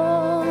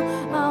soul,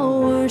 I'll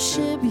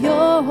worship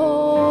your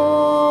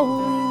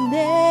holy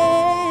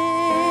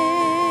name.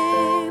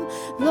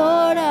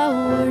 Lord,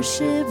 I'll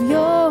worship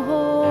your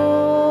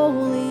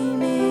holy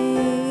name.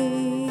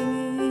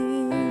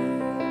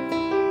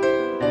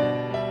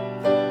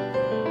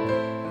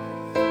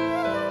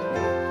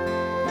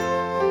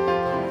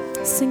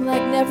 Sing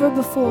like never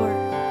before.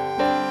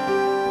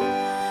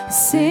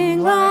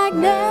 Sing like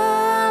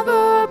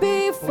never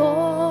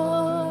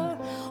before.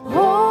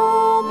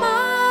 Oh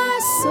my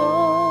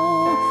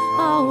soul,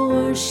 I'll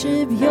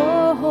worship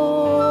your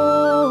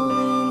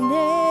holy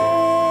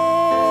name.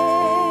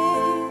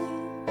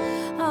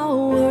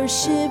 I'll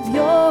worship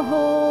your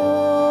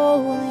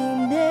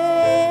holy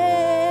name.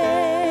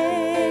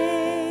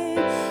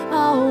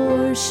 I'll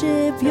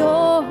worship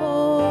your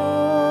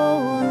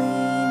holy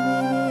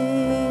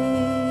name.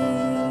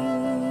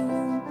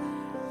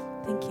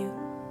 Thank you.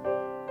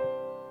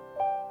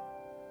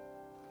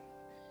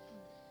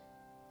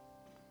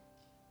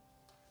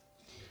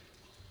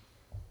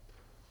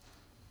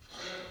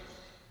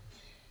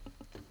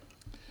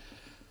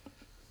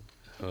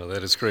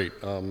 That is great.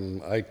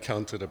 I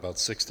counted about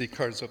 60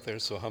 cards up there,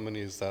 so how many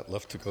is that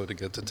left to go to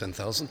get to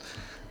 10,000?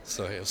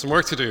 So you have some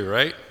work to do,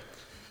 right?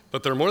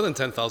 But there are more than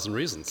 10,000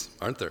 reasons,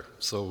 aren't there?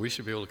 So we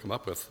should be able to come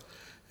up with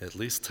at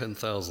least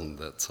 10,000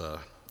 that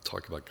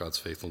talk about God's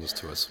faithfulness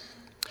to us.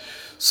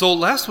 So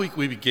last week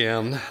we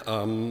began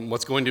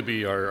what's going to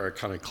be our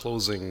kind of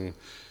closing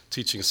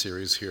teaching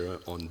series here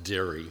on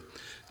dairy,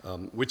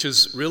 which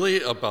is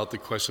really about the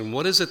question,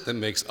 what is it that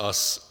makes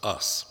us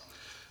us?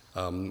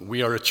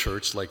 We are a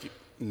church like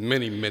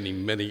many, many,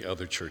 many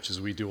other churches.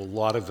 We do a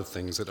lot of the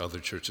things that other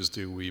churches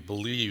do. We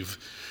believe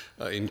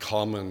in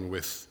common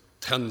with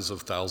tens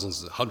of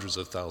thousands, hundreds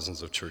of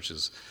thousands of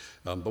churches.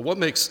 But what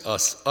makes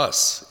us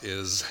us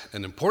is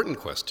an important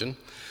question.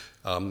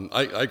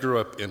 I grew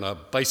up in a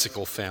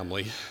bicycle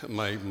family.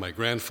 My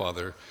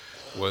grandfather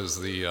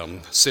was the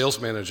sales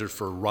manager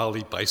for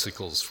Raleigh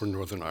Bicycles for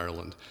Northern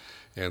Ireland.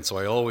 And so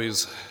I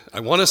always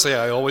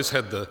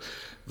had the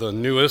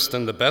newest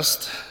and the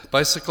best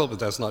bicycle, but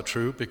that's not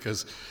true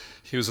because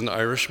he was an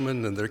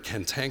Irishman and they're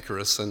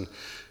cantankerous. And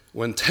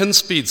when 10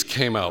 Speeds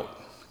came out,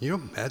 you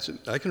imagine,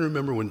 I can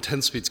remember when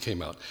 10 Speeds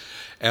came out.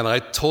 And I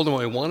told him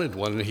I wanted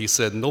one, and he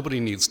said,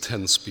 nobody needs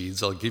 10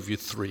 Speeds, I'll give you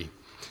 3.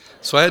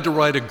 So I had to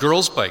ride a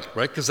girl's bike,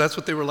 right? Because that's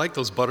what they were like,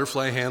 those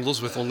butterfly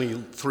handles with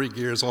only 3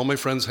 gears. All my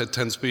friends had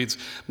 10 Speeds.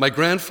 My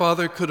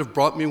grandfather could have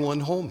brought me one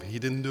home. He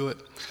didn't do it.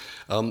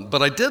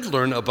 But I did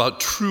learn about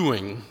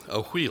truing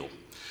a wheel.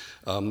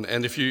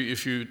 And if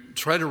you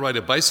try to ride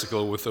a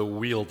bicycle with a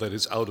wheel that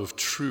is out of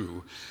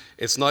true,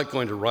 it's not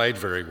going to ride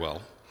very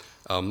well.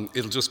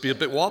 It'll just be a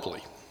bit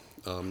wobbly.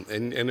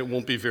 And it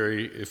won't be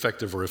very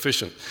effective or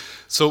efficient.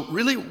 So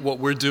really what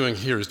we're doing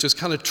here is just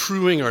kind of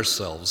truing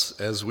ourselves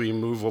as we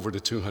move over to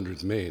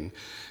 200 Main,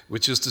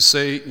 which is to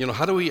say,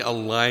 how do we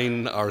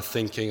align our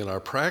thinking and our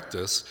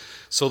practice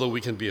so that we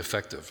can be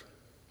effective?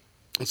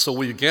 And so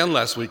we began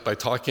last week by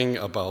talking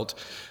about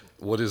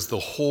what is the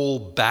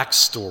whole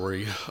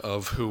backstory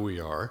of who we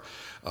are,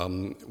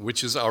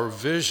 which is our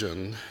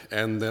vision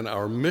and then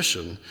our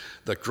mission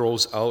that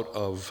grows out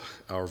of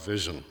our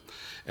vision.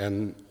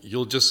 And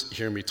you'll just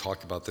hear me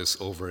talk about this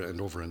over and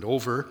over and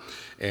over.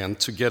 And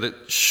to get it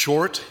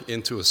short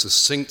into a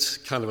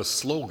succinct kind of a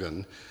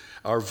slogan,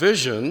 our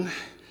vision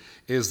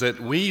is that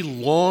we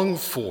long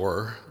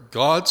for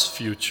God's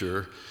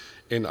future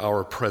in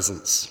our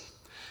presence.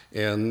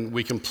 And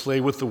we can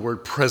play with the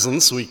word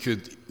presence. We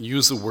could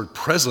use the word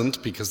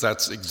present because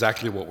that's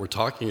exactly what we're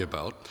talking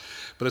about.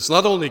 But it's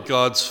not only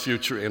God's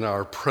future in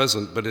our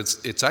present, but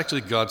it's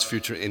actually God's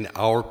future in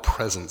our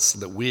presence,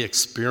 that we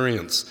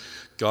experience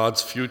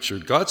God's future.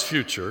 God's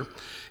future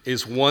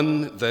is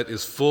one that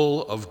is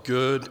full of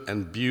good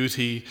and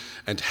beauty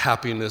and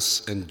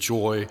happiness and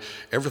joy.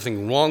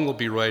 Everything wrong will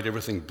be right,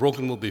 everything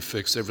broken will be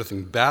fixed,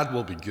 everything bad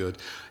will be good,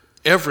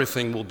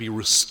 everything will be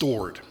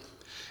restored.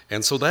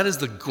 And so that is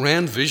the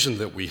grand vision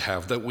that we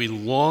have, that we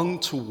long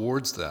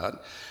towards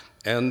that.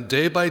 And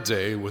day by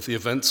day, with the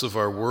events of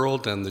our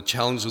world and the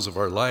challenges of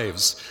our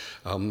lives,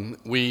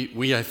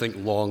 we I think,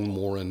 long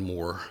more and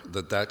more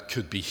that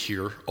could be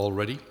here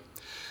already.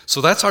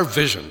 So that's our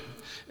vision.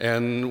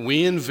 And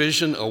we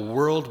envision a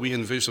world, we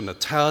envision a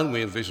town,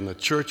 we envision a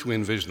church, we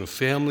envision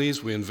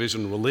families, we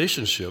envision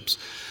relationships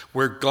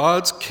where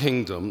God's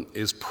kingdom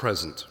is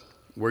present,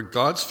 where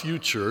God's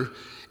future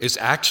is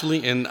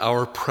actually in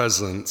our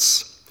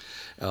presence.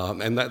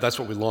 And that's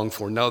what we long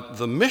for. Now,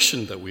 the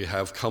mission that we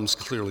have comes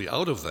clearly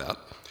out of that,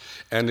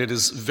 and it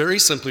is very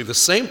simply the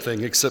same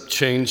thing except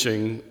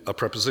changing a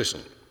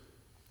preposition.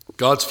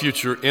 God's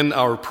future in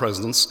our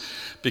presence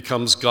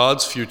becomes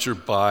God's future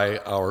by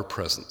our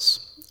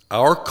presence.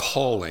 Our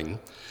calling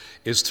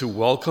is to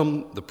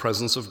welcome the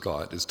presence of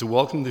God, is to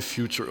welcome the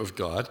future of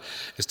God,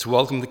 is to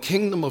welcome the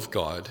kingdom of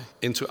God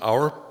into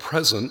our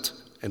present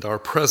and our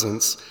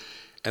presence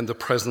and the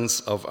presence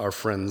of our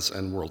friends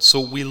and world.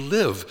 So we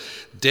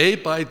live day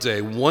by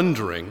day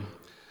wondering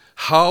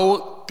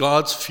how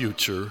God's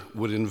future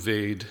would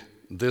invade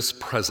this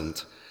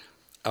present,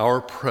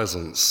 our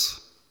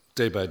presence,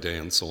 day by day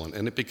and so on.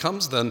 And it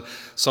becomes then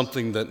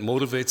something that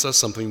motivates us,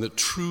 something that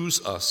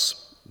trues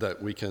us,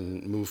 that we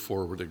can move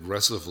forward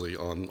aggressively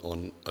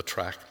on a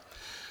track.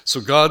 So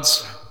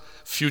God's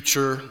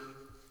future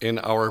in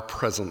our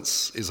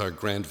presence is our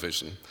grand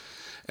vision,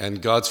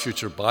 and God's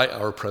future by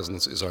our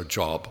presence is our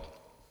job.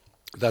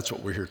 That's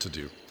what we're here to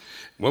do.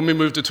 When we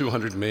move to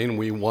 200 Main,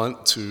 we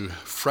want to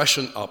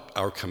freshen up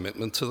our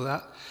commitment to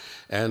that,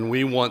 and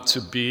we want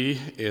to be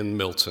in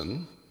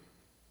Milton,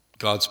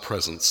 God's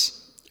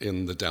presence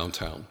in the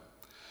downtown.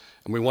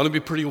 And we want to be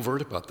pretty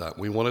overt about that.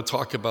 We want to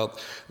talk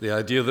about the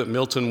idea that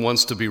Milton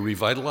wants to be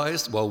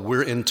revitalized. Well,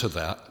 we're into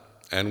that.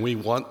 And we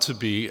want to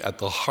be at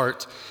the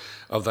heart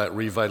of that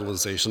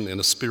revitalization in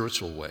a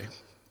spiritual way.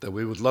 That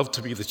we would love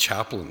to be the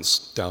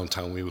chaplains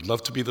downtown. We would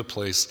love to be the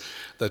place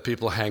that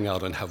people hang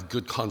out and have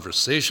good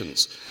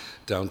conversations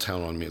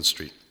downtown on Main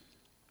Street.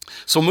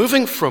 So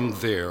moving from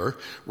there,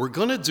 we're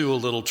going to do a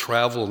little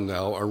travel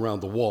now around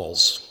the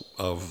walls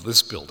of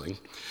this building.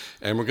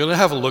 And we're going to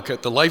have a look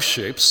at the life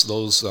shapes,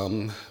 those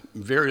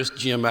various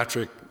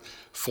geometric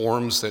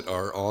forms that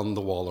are on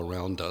the wall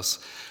around us,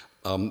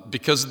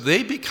 because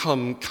they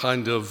become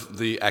kind of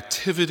the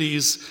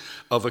activities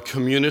of a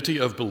community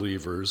of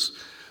believers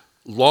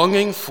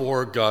longing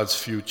for God's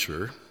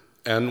future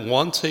and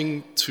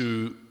wanting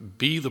to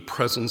be the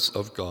presence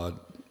of God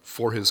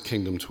for his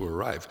kingdom to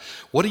arrive.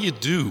 What do you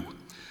do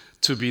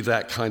to be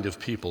that kind of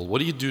people? What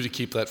do you do to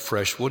keep that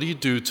fresh? What do you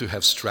do to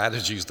have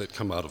strategies that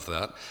come out of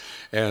that?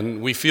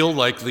 And we feel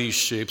like these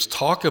shapes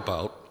talk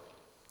about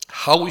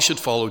how we should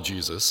follow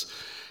Jesus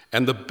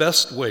and the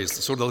best ways,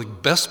 sort of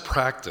like best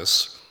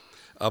practice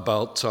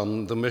about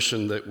the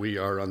mission that we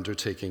are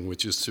undertaking,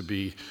 which is to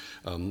be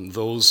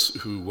those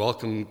who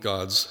welcome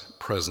God's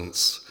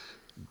presence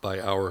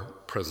by our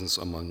presence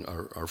among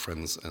our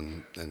friends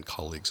and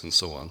colleagues and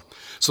so on.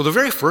 So the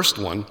very first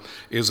one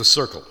is a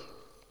circle.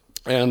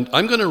 And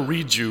I'm going to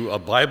read you a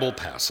Bible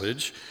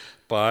passage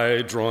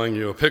by drawing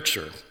you a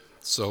picture.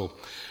 So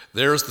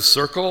there's the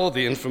circle,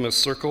 the infamous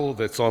circle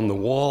that's on the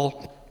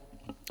wall.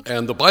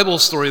 And the Bible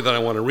story that I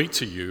want to read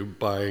to you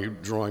by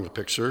drawing a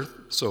picture,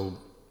 so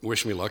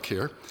wish me luck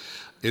here,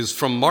 is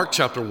from Mark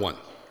chapter 1.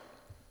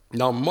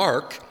 Now,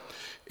 Mark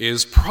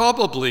is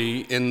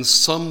probably in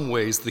some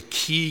ways the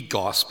key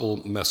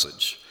gospel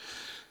message.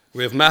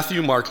 We have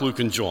Matthew, Mark, Luke,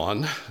 and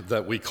John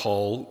that we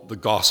call the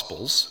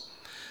Gospels.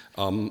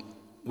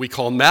 We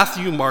call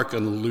Matthew, Mark,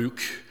 and Luke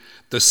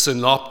the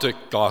synoptic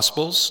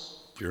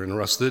Gospels, if you're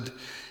interested.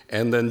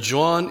 And then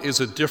John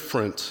is a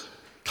different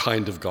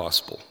kind of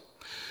gospel.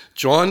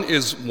 John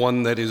is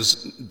one that is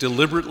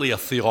deliberately a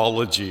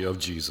theology of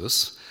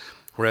Jesus,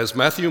 whereas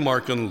Matthew,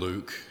 Mark, and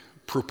Luke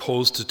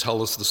propose to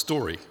tell us the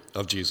story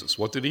of Jesus.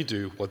 What did he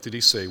do? What did he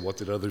say? What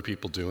did other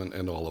people do?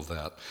 And all of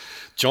that.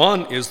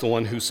 John is the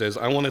one who says,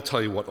 I want to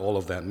tell you what all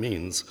of that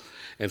means.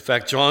 In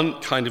fact,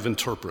 John kind of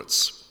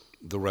interprets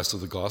the rest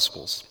of the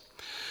Gospels.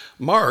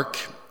 Mark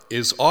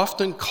is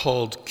often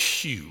called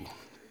Q,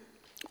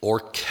 or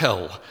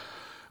Kel,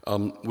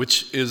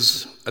 which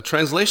is a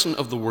translation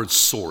of the word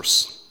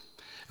source.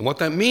 And what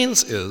that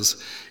means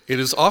is, it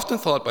is often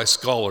thought by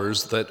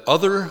scholars that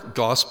other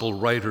gospel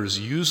writers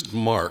used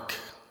Mark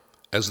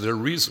as their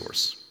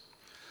resource.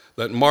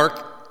 That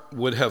Mark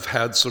would have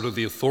had sort of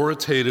the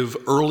authoritative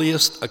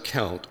earliest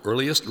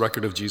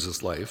record of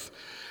Jesus' life.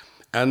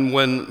 And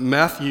when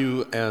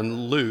Matthew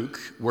and Luke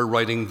were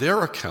writing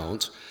their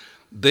account,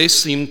 they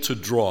seemed to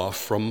draw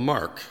from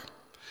Mark.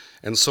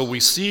 And so we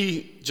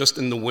see, just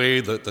in the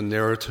way that the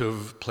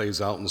narrative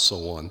plays out and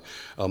so on,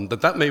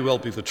 that may well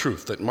be the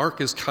truth, that Mark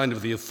is kind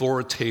of the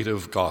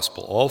authoritative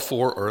gospel. All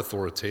four are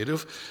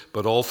authoritative,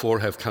 but all four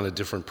have kind of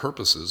different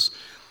purposes.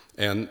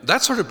 And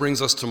that sort of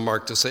brings us to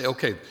Mark to say,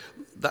 okay,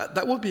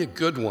 that would be a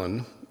good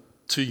one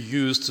to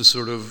use to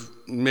sort of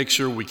make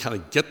sure we kind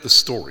of get the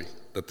story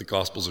that the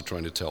Gospels are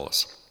trying to tell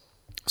us.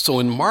 So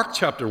in Mark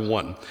chapter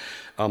 1,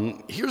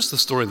 here's the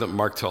story that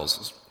Mark tells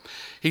us.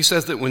 He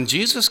says that when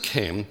Jesus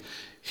came,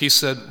 he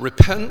said,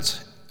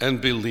 "Repent and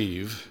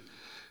believe,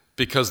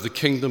 because the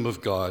kingdom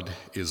of God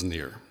is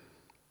near."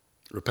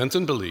 Repent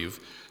and believe,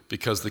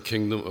 because the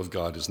kingdom of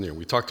God is near.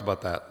 We talked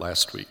about that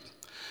last week.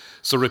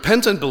 So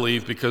repent and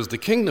believe, because the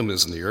kingdom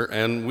is near,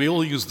 and we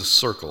will use the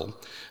circle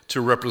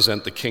to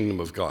represent the kingdom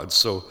of God.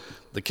 So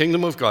the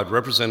kingdom of God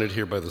represented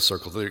here by the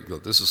circle. There you go.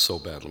 This is so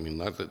bad. I mean,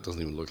 that doesn't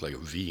even look like a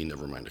V,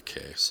 never mind a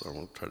K. So I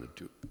won't try to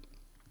do it.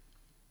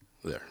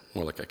 There,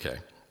 more like a K.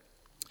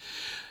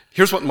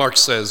 Here's what Mark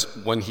says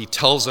when he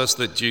tells us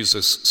that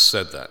Jesus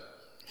said that.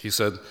 He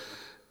said,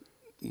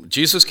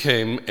 Jesus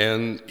came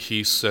and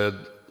he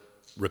said,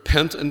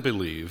 "Repent and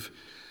believe,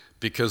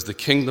 because the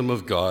kingdom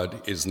of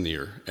God is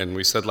near." And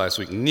we said last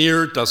week,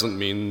 near doesn't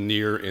mean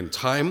near in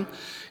time.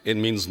 It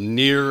means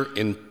near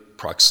in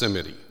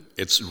proximity.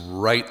 It's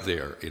right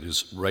there. It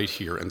is right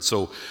here. And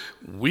so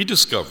we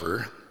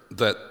discover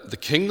that the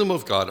kingdom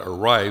of God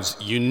arrives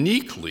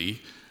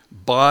uniquely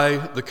by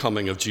the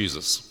coming of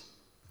Jesus.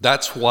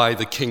 That's why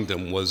the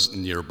kingdom was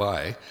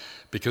nearby,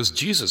 because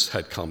Jesus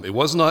had come. It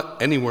was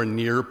not anywhere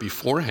near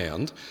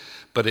beforehand,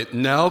 but it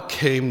now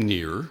came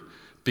near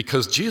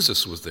because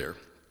Jesus was there.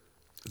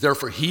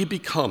 Therefore, he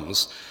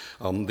becomes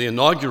the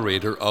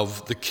inaugurator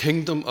of the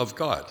kingdom of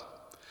God.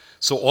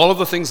 So all of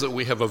the things that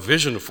we have a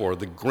vision for,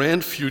 the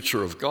grand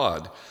future of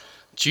God,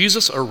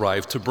 Jesus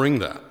arrived to bring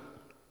that.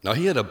 Now,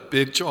 he had a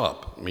big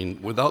job. I mean,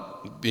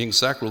 without being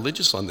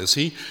sacrilegious on this,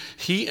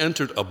 he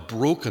entered a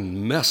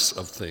broken mess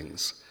of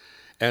things.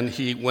 And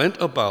he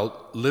went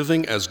about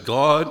living as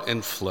God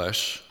in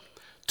flesh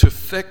to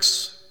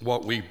fix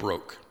what we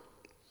broke.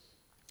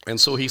 And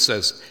so he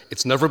says,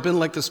 it's never been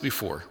like this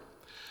before.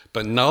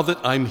 But now that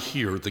I'm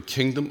here, the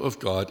kingdom of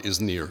God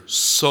is near.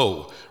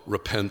 So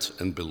repent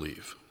and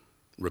believe.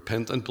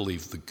 Repent and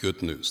believe the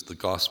good news, the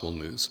gospel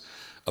news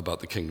about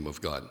the kingdom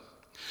of God.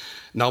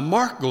 Now,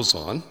 Mark goes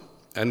on,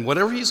 and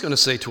whatever he's going to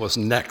say to us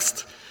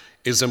next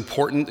is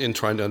important in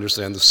trying to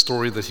understand the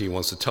story that he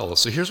wants to tell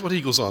us. So here's what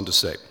he goes on to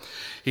say.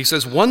 He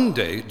says, one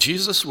day,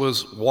 Jesus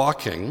was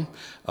walking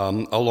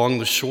along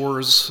the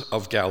shores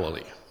of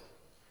Galilee.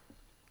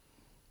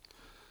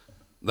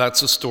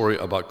 That's a story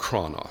about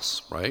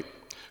chronos, right?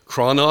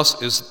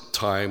 Chronos is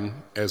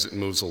time as it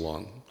moves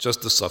along,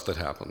 just the stuff that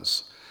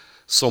happens.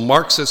 So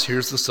Mark says,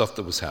 here's the stuff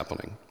that was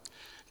happening.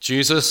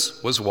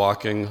 Jesus was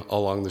walking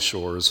along the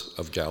shores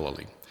of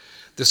Galilee.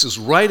 This is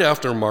right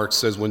after Mark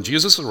says, when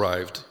Jesus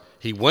arrived,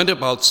 he went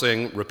about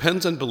saying,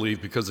 repent and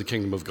believe, because the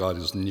kingdom of God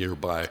is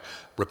nearby.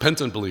 Repent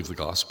and believe the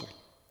gospel.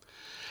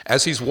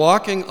 As he's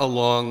walking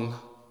along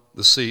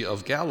the Sea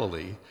of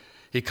Galilee,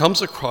 he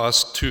comes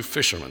across two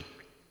fishermen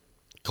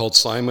called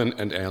Simon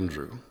and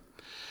Andrew.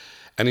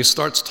 And he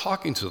starts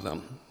talking to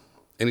them.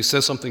 And he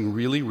says something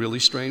really, really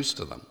strange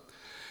to them.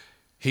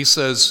 He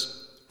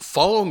says,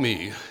 "Follow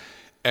me,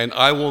 and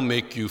I will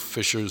make you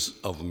fishers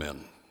of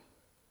men."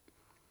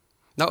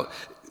 Now,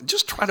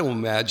 just try to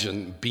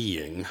imagine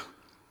being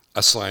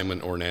a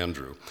Simon or an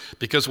Andrew,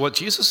 because what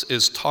Jesus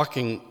is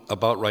talking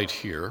about right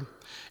here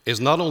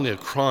is not only a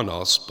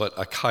chronos, but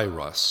a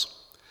kairos.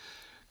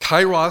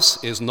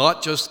 Kairos is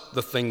not just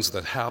the things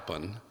that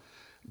happen,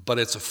 but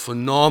it's a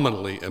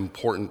phenomenally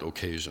important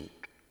occasion.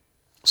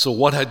 So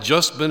what had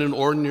just been an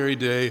ordinary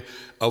day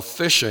of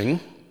fishing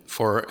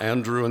for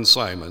Andrew and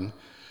Simon,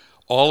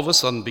 all of a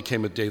sudden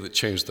became a day that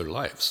changed their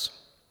lives.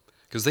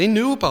 Because they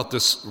knew about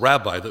this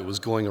rabbi that was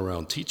going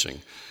around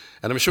teaching.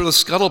 And I'm sure the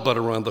scuttlebutt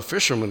around the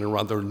fishermen,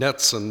 around their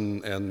nets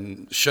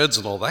and sheds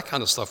and all that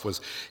kind of stuff was,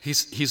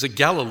 he's a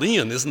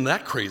Galilean. Isn't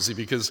that crazy?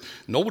 Because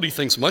nobody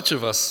thinks much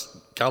of us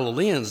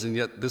Galileans, and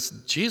yet this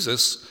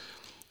Jesus,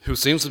 who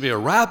seems to be a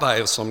rabbi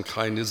of some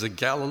kind, is a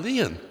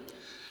Galilean.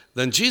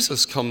 Then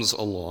Jesus comes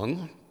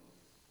along,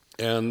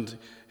 and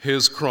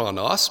his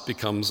chronos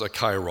becomes a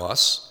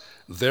kairos.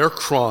 Their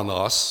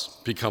chronos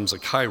becomes a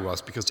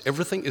kairos, because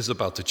everything is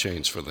about to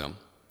change for them.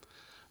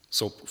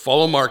 So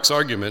follow Mark's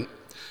argument.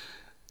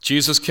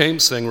 Jesus came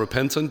saying,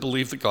 repent and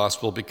believe the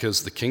gospel,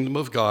 because the kingdom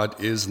of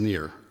God is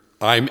near.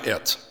 I'm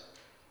it.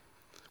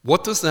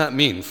 What does that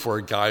mean for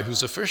a guy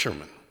who's a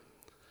fisherman?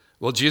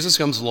 Well, Jesus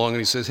comes along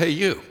and he says, hey,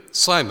 you,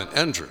 Simon,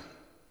 Andrew,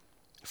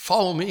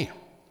 follow me.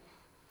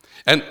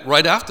 And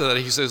right after that,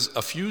 he says,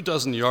 a few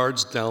dozen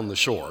yards down the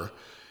shore,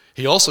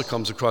 he also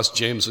comes across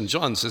James and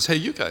John and says, hey,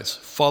 you guys,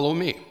 follow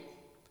me,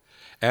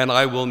 and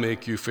I will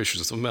make you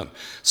fishers of men.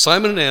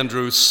 Simon and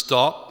Andrew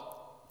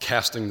stop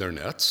casting their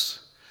nets.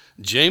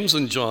 James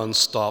and John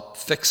stop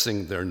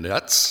fixing their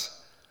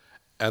nets,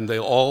 and they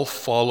all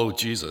follow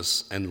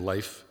Jesus, and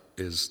life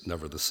is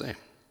never the same.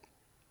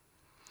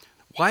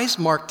 Why is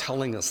Mark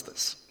telling us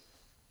this?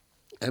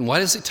 And why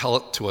does he tell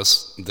it to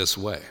us this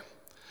way?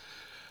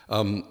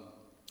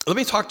 Let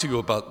me talk to you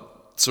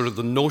about sort of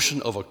the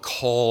notion of a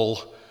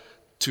call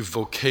to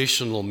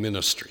vocational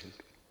ministry,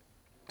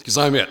 because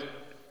I'm it.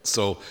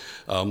 So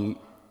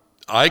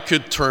I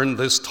could turn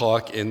this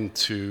talk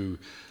into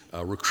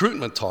a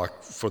recruitment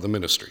talk for the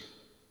ministry.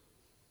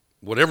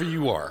 Whatever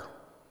you are,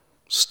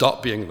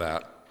 stop being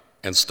that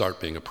and start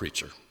being a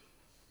preacher.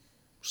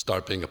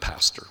 Start being a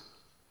pastor.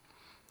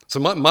 So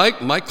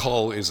my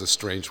call is a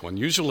strange one.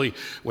 Usually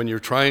when you're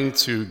trying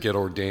to get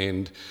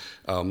ordained,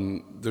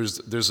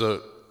 there's a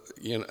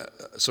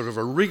sort of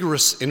a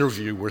rigorous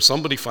interview where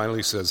somebody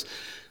finally says,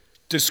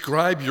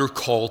 describe your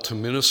call to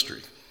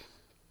ministry.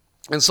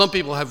 And some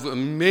people have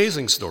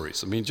amazing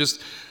stories. I mean,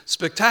 just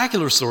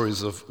spectacular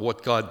stories of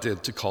what God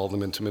did to call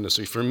them into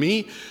ministry. For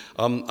me,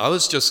 I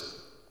was just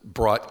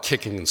brought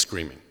kicking and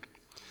screaming.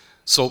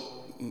 So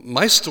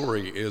my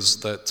story is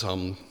that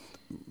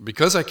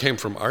because I came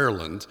from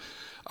Ireland,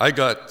 I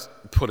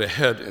got put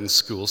ahead in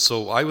school.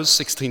 So I was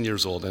 16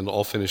 years old and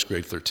all finished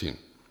grade 13.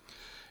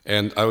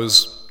 And I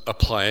was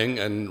applying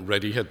and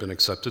ready, had been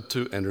accepted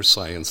to enter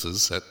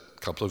sciences at a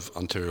couple of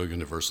Ontario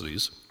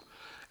universities.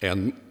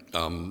 And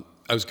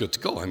I was good to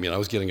go. I mean, I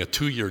was getting a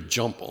 2-year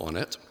jump on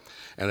it.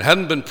 And it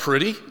hadn't been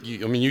pretty.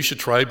 You should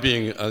try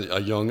being a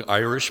young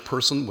Irish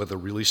person with a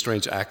really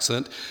strange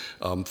accent,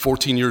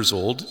 14 years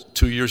old,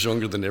 2 years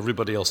younger than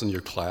everybody else in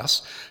your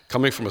class,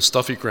 coming from a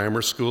stuffy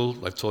grammar school.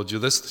 I've told you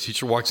this. The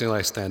teacher walks in and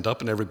I stand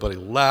up and everybody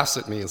laughs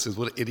at me and says,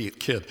 what an idiot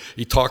kid.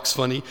 He talks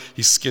funny,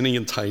 he's skinny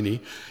and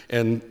tiny.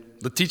 And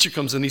the teacher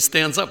comes in, he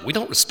stands up. We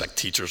don't respect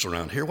teachers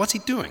around here. What's he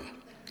doing?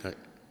 Okay.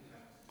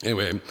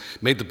 Anyway,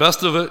 made the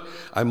best of it.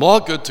 I'm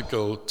all good to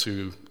go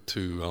to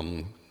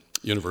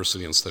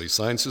university and study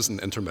sciences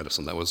and enter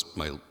medicine. That was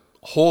my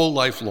whole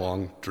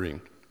lifelong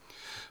dream.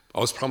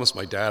 I was promised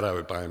my dad I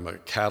would buy him a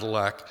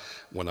Cadillac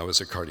when I was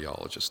a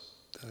cardiologist.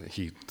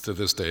 He, to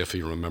this day, if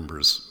he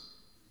remembers,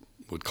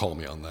 would call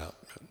me on that.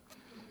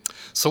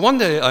 So one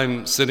day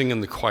I'm sitting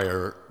in the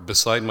choir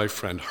beside my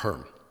friend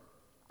Herm.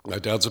 My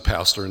dad's a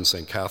pastor in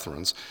St.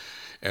 Catherine's,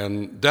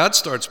 and Dad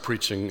starts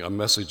preaching a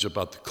message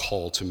about the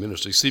call to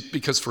ministry. See,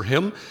 because for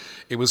him,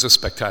 it was a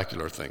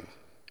spectacular thing.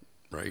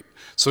 Right?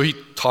 So he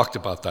talked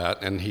about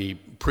that and he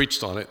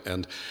preached on it.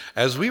 And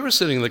as we were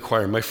sitting in the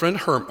choir, my friend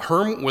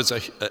Herm was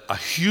a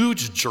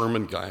huge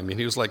German guy. I mean,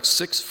 he was like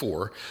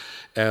 6'4",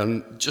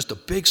 and just a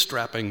big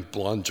strapping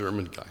blonde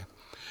German guy.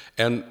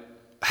 And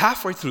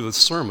halfway through the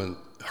sermon,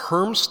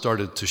 Herm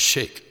started to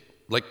shake,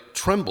 like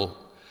tremble.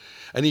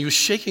 And he was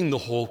shaking the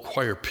whole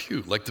choir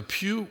pew. Like the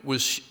pew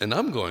was, and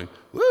I'm going,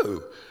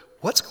 whoa,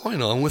 what's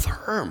going on with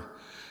Herm?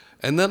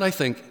 And then I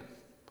think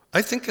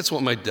it's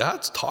what my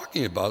dad's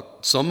talking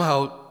about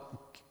somehow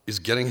is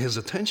getting his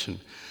attention.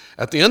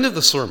 At the end of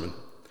the sermon,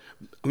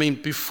 I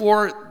mean,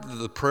 before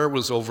the prayer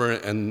was over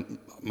and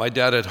my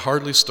dad had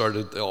hardly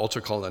started the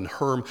altar call, and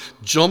Herm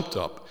jumped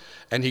up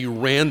and he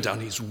ran down.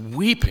 He's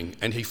weeping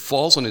and he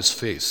falls on his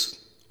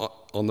face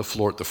on the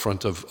floor at the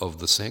front of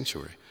the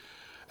sanctuary.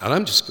 And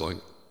I'm just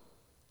going,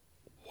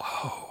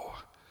 wow.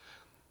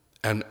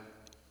 And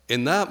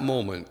in that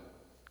moment,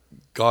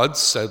 God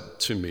said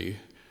to me,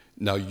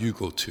 now you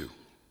go too.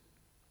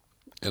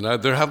 And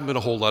there haven't been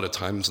a whole lot of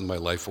times in my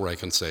life where I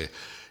can say,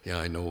 yeah,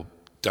 I know,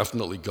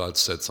 definitely God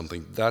said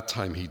something. That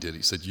time he did.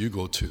 He said, you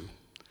go too.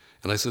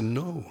 And I said,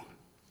 no.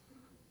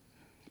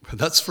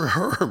 That's for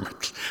Herm.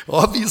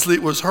 Obviously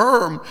it was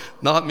Herm,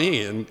 not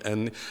me.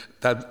 And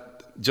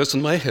that, just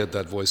in my head,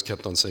 that voice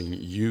kept on saying,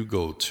 you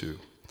go too.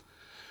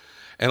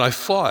 And I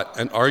fought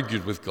and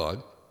argued with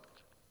God.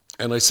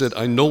 And I said,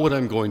 I know what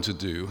I'm going to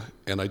do,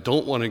 and I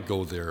don't want to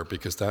go there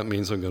because that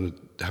means I'm going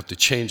to have to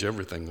change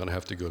everything. I'm going to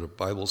have to go to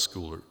Bible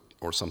school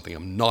or something.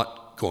 I'm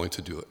not going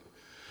to do it.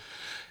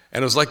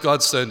 And it was like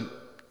God said,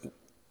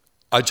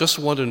 I just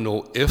want to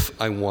know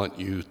if I want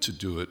you to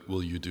do it,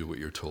 will you do what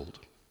you're told?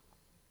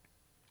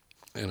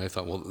 And I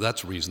thought, well,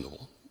 that's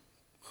reasonable.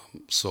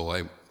 So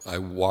I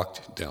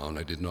walked down.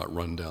 I did not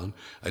run down.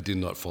 I did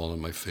not fall on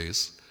my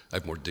face. I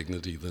have more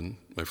dignity than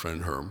my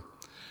friend Herm.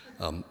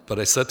 But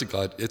I said to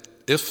God,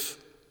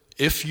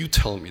 if you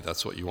tell me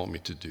that's what you want me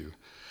to do,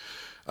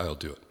 I'll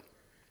do it.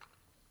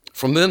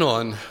 From then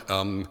on,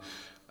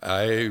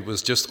 I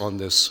was just on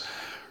this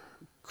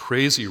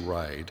crazy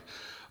ride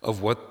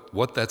of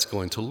what that's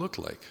going to look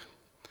like.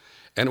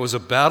 And it was a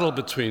battle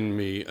between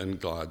me and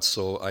God.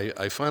 So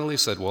I finally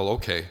said, well,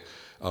 okay,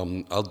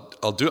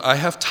 I'll do. I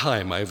have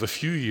time. I have a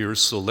few years,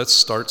 so let's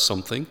start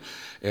something.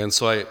 And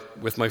so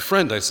with my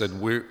friend, I said,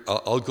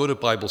 I'll go to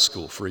Bible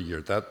school for a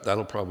year.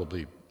 That'll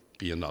probably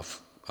be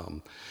enough.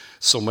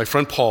 So my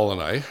friend Paul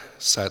and I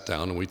sat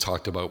down and we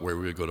talked about where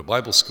we would go to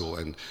Bible school.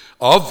 And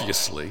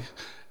obviously,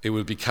 it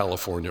would be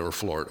California or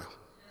Florida.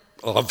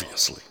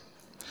 Obviously.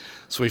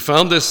 So we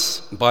found this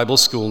Bible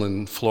school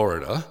in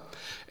Florida.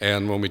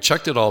 And when we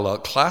checked it all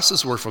out,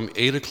 classes were from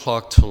 8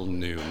 o'clock till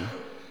noon.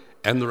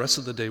 And the rest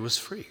of the day was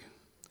free.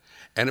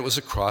 And it was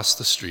across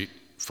the street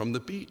from the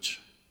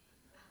beach.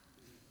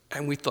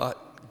 And we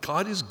thought,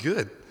 God is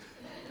good.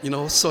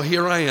 So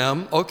here I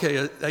am.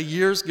 Okay, a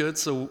year's good,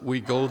 so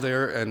we go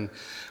there, and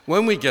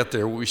when we get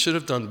there, we should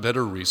have done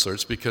better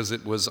research because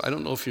it was, I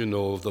don't know if you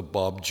know of the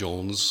Bob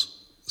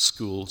Jones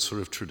school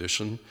sort of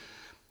tradition.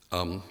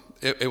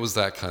 It was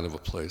that kind of a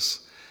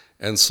place.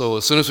 And so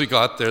as soon as we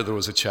got there, there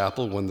was a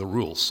chapel when the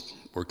rules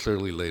were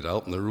clearly laid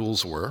out, and the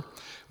rules were,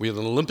 we had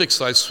an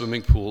Olympic-sized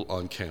swimming pool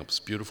on campus,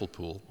 beautiful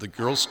pool. The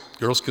girls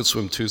could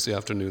swim Tuesday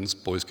afternoons,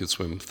 boys could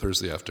swim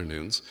Thursday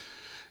afternoons.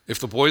 If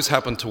the boys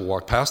happened to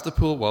walk past the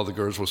pool while the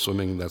girls were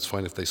swimming, that's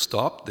fine. If they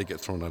stopped, they get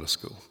thrown out of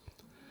school.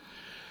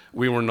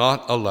 We were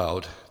not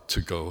allowed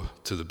to go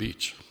to the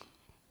beach.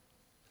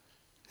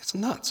 It's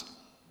nuts.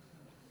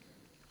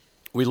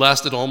 We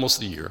lasted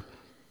almost a year.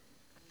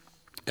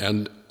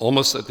 And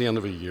almost at the end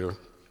of a year,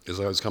 as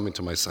I was coming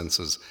to my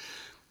senses,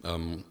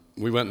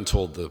 we went and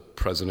told the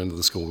president of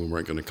the school we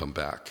weren't going to come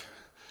back.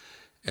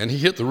 And he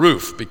hit the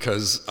roof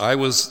because I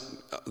was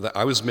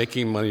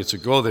making money to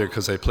go there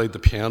because I played the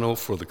piano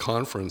for the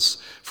conference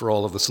for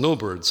all of the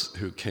snowbirds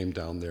who came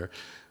down there.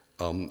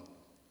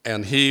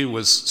 And he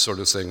was sort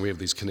of saying, we have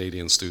these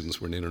Canadian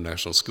students, we're an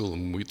international school,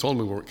 and when we told him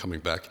we weren't coming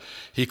back,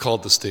 he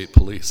called the state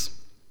police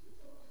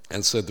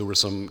and said there were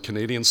some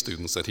Canadian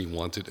students that he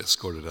wanted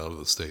escorted out of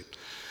the state.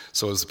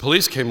 So as the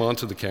police came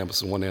onto the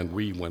campus on one end,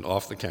 we went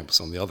off the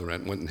campus on the other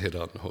end, went and hid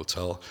out in a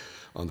hotel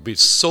on the beach.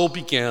 So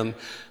began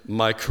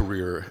my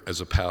career as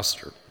a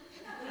pastor.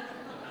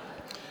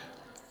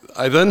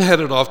 I then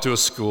headed off to a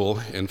school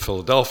in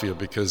Philadelphia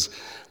because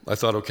I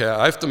thought, okay,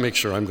 I have to make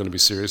sure I'm going to be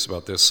serious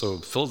about this. So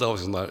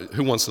Philadelphia's not,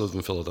 who wants to live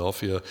in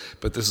Philadelphia?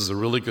 But this is a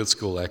really good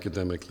school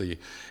academically.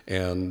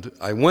 And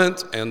I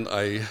went and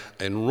I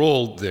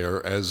enrolled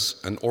there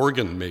as an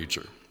organ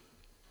major.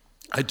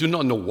 I do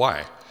not know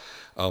why,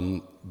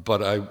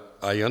 but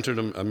I entered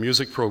a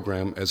music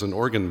program as an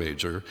organ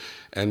major.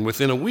 And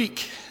within a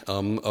week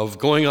of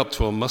going up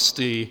to a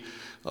musty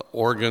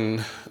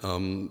organ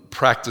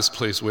practice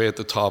place way at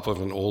the top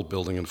of an old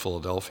building in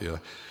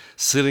Philadelphia,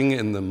 sitting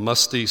in the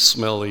musty,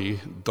 smelly,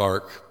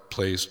 dark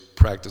place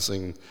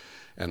practicing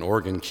an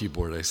organ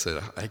keyboard, I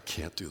said, I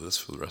can't do this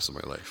for the rest of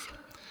my life.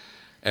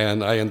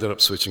 And I ended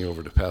up switching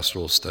over to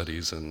pastoral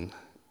studies, and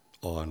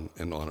on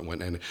it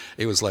went. And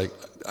it was like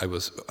I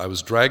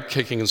was dragged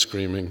kicking and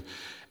screaming,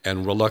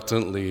 and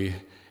reluctantly,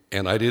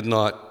 and I did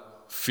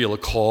not feel a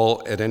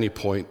call at any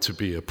point to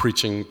be a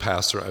preaching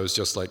pastor. I was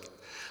just like,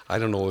 I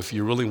don't know, if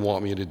you really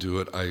want me to do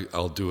it,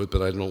 I'll do it,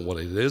 but I don't know what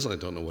it is, I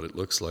don't know what it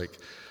looks like.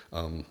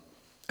 And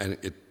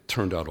it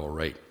turned out all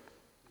right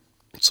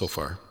so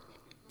far.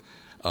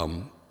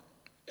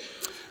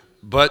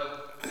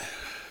 But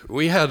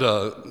we had,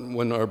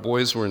 when our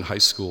boys were in high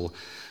school,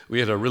 we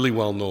had a really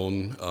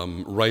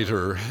well-known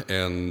writer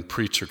and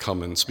preacher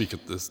come and speak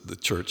at the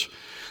church.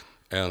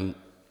 And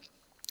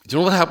do you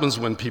know what happens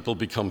when people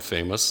become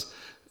famous?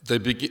 They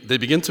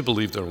begin to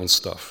believe their own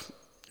stuff.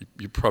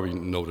 You probably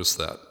noticed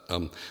that.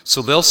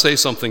 So they'll say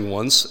something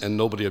once and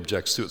nobody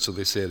objects to it, so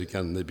they say it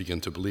again and they begin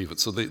to believe it.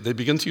 So they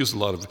begin to use a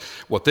lot of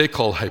what they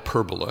call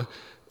hyperbola.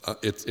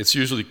 It's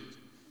usually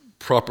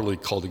properly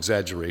called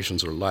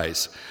exaggerations or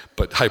lies,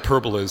 but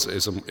hyperbola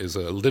is a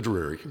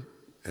literary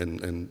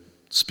and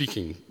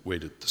speaking way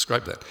to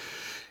describe that.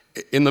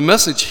 In the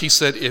message, he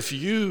said, if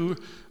you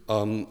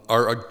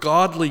are a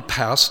godly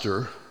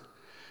pastor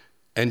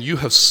and you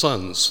have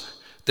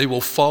sons, they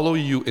will follow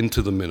you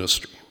into the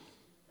ministry.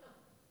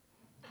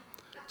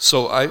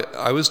 So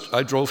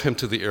I drove him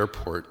to the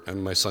airport,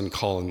 and my son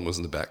Colin was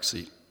in the back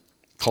seat.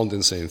 Colin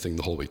didn't say anything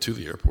the whole way to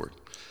the airport.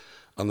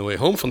 On the way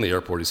home from the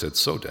airport, he said,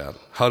 "So, Dad,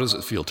 how does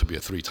it feel to be a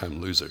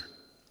 3-time loser?"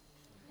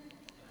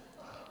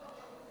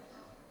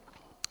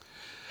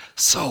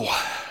 So,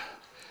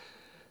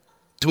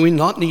 do we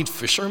not need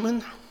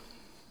fishermen?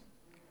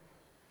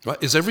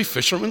 Right? Is every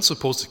fisherman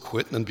supposed to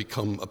quit and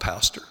become a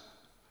pastor?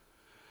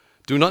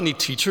 Do we not need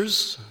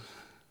teachers?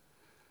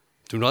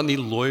 Do we not need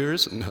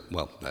lawyers?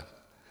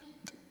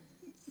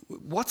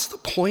 What's the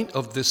point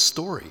of this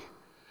story?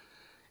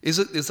 Is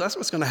that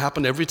what's going to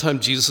happen every time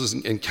Jesus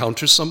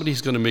encounters somebody?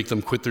 He's going to make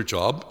them quit their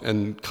job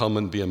and come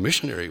and be a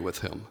missionary with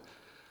him.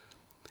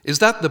 Is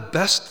that the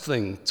best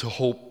thing to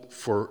hope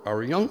for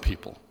our young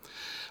people?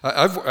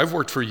 I've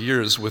worked for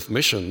years with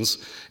missions,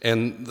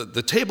 and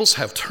the tables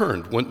have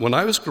turned. When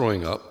I was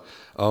growing up,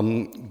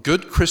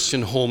 good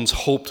Christian homes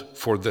hoped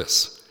for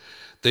this.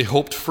 They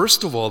hoped,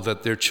 first of all,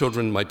 that their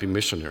children might be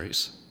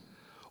missionaries,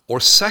 or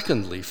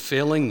secondly,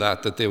 failing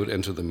that they would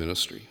enter the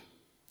ministry.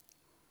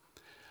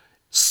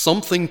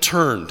 Something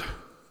turned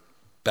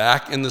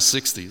back in the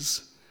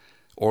 60s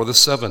or the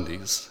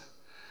 70s,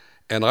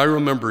 and I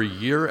remember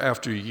year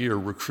after year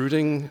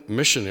recruiting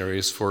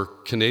missionaries for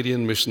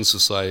Canadian mission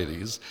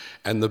societies,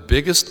 and the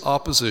biggest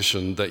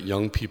opposition that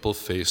young people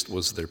faced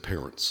was their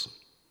parents,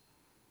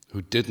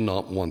 who did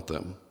not want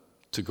them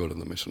to go to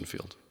the mission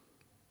field.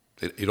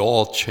 It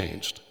all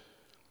changed.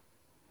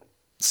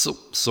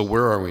 So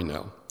where are we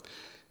now?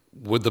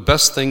 Would the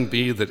best thing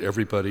be that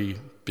everybody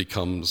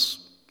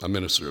becomes a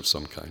minister of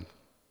some kind?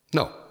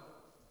 No,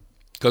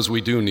 because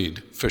we do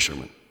need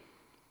fishermen.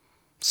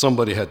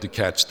 Somebody had to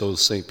catch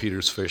those St.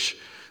 Peter's fish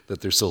that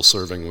they're still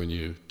serving when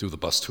you do the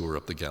bus tour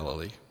up the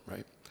Galilee,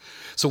 right?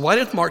 So why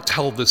did Mark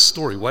tell this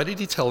story? Why did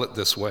he tell it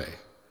this way?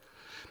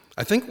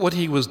 I think what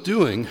he was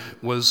doing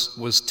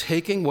was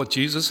taking what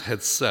Jesus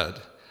had said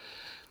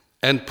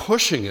and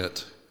pushing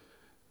it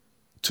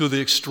to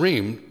the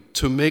extreme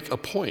to make a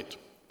point.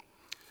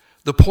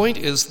 The point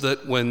is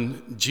that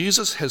when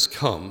Jesus has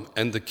come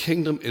and the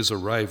kingdom is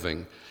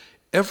arriving,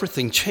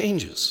 everything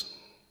changes.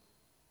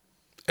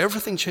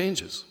 Everything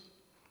changes.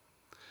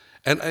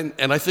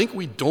 And I think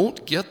we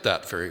don't get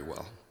that very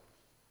well.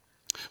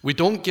 We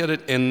don't get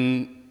it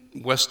in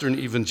Western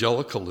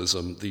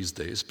evangelicalism these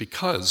days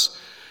because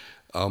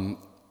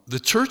the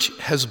church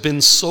has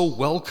been so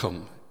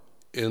welcome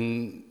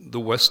in the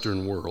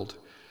Western world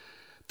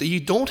that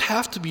you don't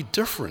have to be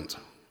different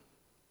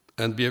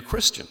and be a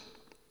Christian.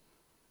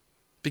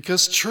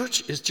 Because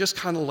church is just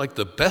kind of like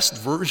the best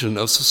version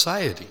of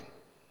society.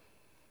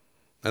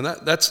 And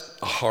that's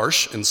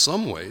harsh in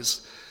some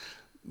ways,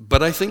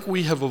 but I think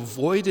we have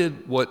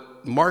avoided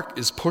what Mark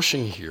is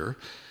pushing here,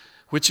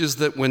 which is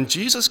that when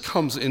Jesus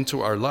comes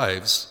into our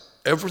lives,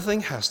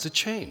 everything has to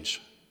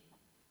change.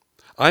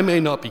 I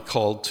may not be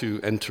called to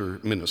enter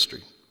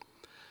ministry,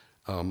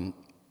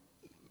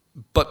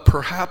 but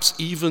perhaps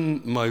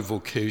even my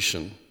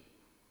vocation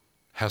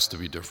has to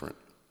be different.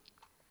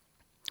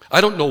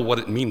 I don't know what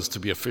it means to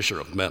be a fisher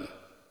of men.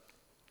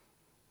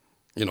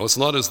 You know, it's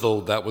not as though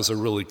that was a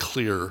really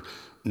clear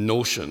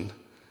notion.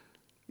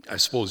 I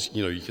suppose,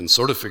 you can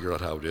sort of figure out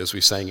how it is.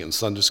 We sang it in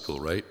Sunday school,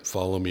 right?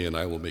 Follow me and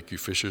I will make you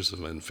fishers of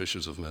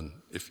men,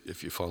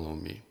 if you follow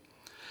me.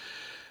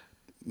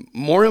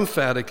 More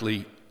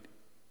emphatically,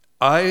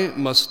 I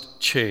must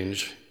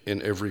change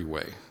in every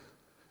way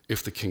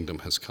if the kingdom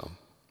has come.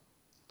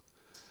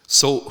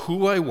 So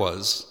who I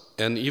was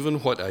and even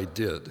what I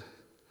did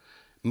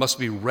must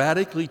be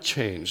radically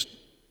changed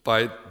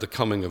by the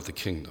coming of the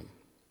kingdom.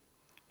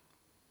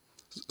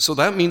 So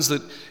that means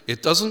that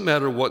it doesn't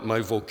matter what my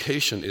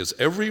vocation is.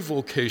 Every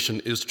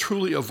vocation is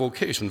truly a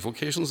vocation.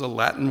 Vocation is a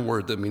Latin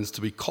word that means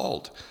to be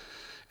called.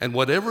 And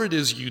whatever it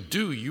is you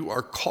do, you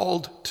are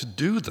called to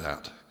do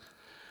that.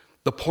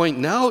 The point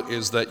now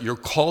is that you're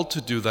called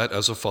to do that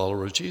as a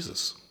follower of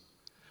Jesus,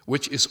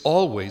 which is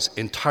always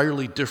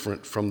entirely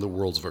different from the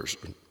world's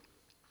version.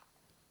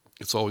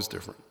 It's always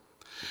different.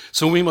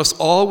 So we must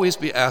always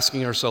be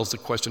asking ourselves the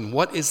question,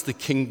 what is the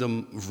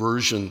kingdom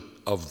version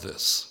of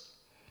this?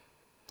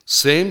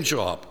 Same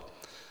job,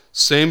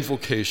 same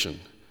vocation.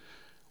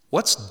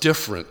 What's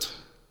different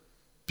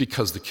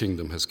because the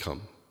kingdom has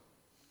come,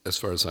 as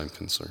far as I'm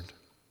concerned?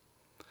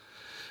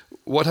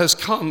 What has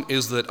come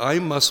is that I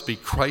must be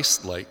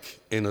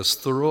Christ-like in as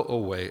thorough a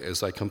way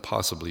as I can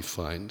possibly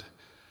find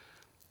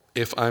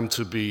if I'm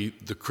to be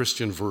the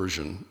Christian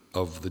version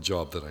of the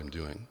job that I'm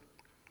doing.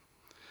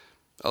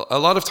 A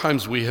lot of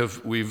times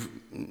we've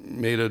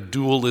made a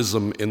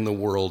dualism in the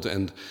world,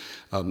 and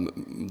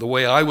the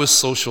way I was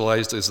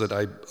socialized is that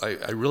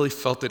I really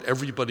felt that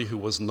everybody who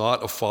was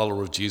not a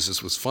follower of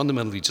Jesus was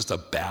fundamentally just a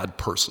bad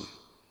person.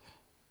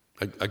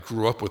 I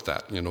grew up with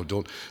that.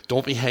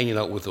 Don't be hanging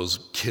out with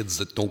those kids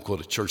that don't go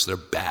to church. They're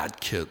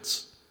bad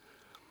kids.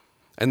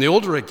 And the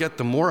older I get,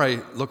 the more I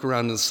look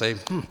around and say,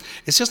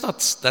 it's just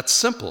not that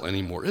simple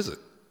anymore, is it?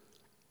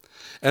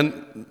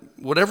 And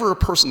whatever a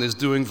person is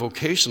doing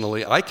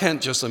vocationally, I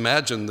can't just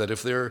imagine that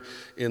if they're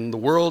in the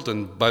world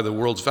and by the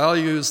world's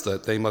values,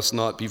 that they must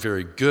not be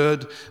very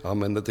good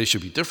and that they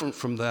should be different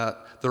from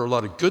that. There are a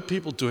lot of good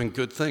people doing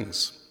good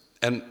things,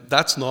 and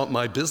that's not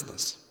my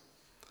business.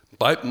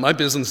 My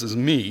business is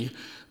me,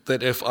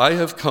 that if I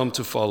have come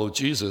to follow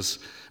Jesus,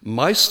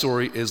 my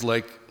story is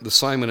like the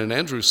Simon and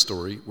Andrew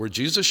story, where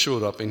Jesus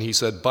showed up and he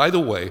said, by the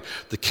way,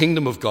 the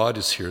kingdom of God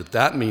is here.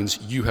 That means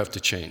you have to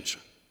change.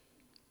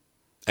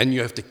 And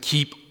you have to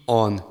keep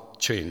on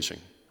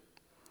changing.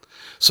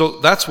 So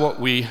that's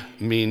what we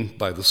mean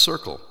by the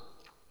circle.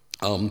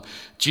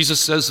 Jesus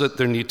says that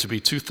there need to be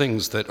two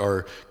things that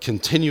are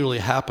continually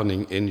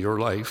happening in your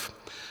life.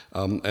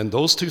 And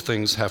those two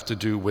things have to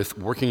do with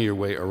working your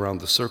way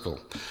around the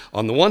circle.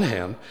 On the one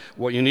hand,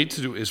 what you need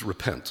to do is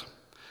repent.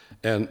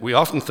 And we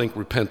often think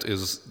repent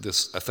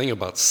is a thing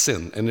about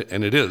sin, and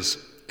it is.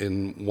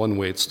 In one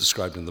way it's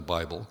described in the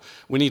Bible.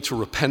 We need to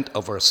repent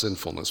of our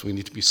sinfulness. We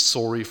need to be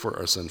sorry for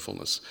our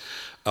sinfulness.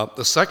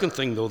 The second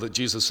thing, though, that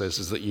Jesus says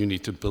is that you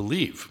need to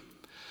believe.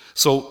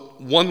 So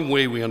one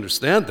way we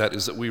understand that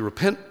is that we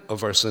repent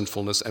of our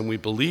sinfulness and we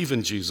believe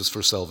in Jesus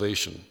for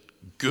salvation.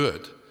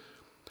 Good.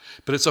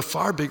 But it's a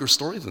far bigger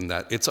story than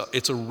that.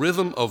 It's a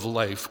rhythm of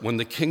life when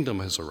the kingdom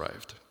has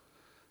arrived.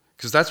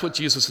 Because that's what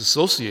Jesus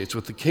associates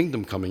with the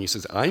kingdom coming. He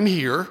says, I'm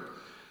here.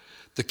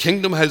 The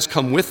kingdom has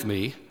come with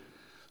me.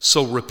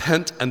 So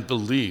repent and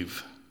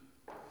believe.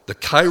 The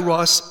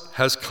kairos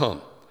has come.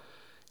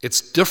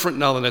 It's different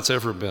now than it's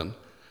ever been.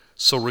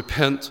 So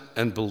repent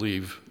and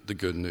believe the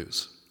good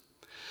news.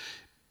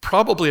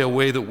 Probably a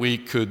way that we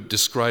could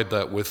describe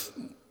that with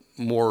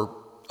more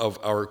of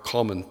our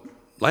common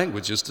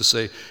language is to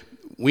say,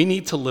 we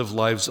need to live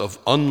lives of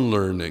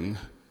unlearning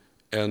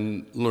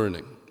and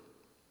learning.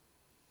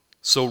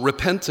 So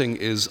repenting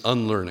is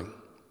unlearning.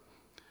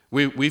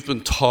 We've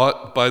been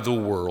taught by the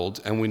world,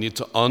 and we need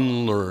to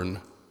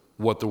unlearn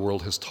what the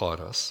world has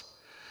taught us.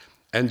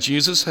 And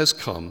Jesus has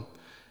come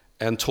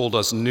and told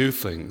us new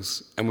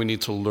things, and we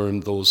need to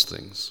learn those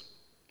things.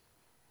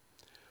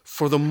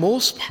 For the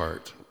most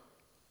part,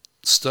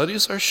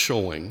 studies are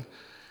showing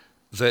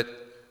that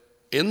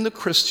in the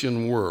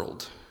Christian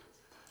world,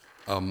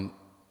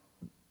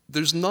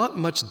 there's not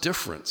much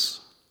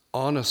difference,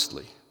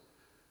 honestly,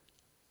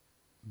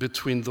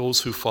 between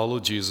those who follow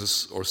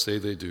Jesus or say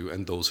they do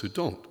and those who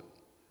don't.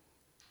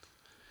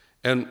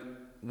 And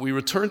we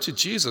return to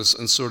Jesus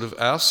and sort of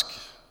ask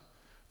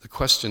the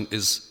question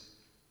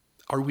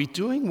are we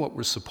doing what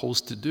we're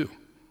supposed to do?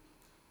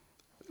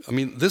 I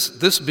mean,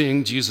 this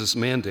being Jesus'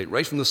 mandate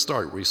right from the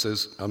start, where he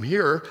says, I'm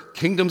here,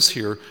 kingdom's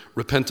here,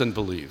 repent and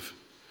believe.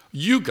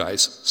 You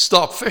guys,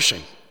 stop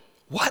fishing.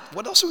 What?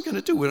 What else are we going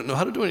to do? We don't know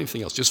how to do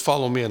anything else. Just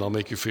follow me and I'll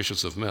make you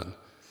fishers of men.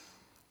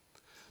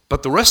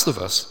 But the rest of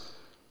us,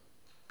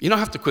 you don't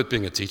have to quit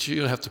being a teacher.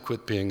 You don't have to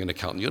quit being an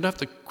accountant. You don't have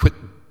to quit,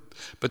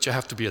 but you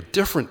have to be a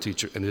different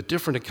teacher and a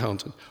different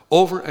accountant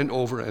over and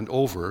over and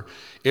over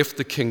if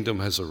the kingdom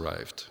has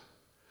arrived.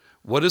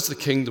 What is the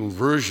kingdom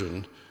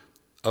version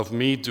of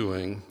me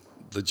doing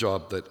the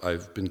job that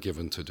I've been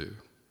given to do?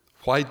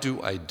 Why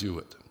do I do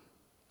it?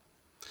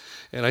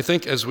 And I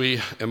think as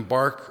we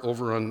embark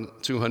over on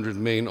 200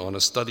 Main on a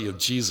study of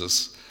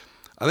Jesus,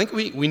 I think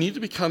we need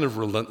to be kind of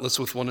relentless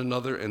with one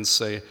another and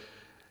say,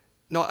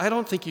 no, I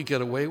don't think you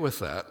get away with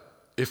that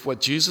if what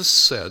Jesus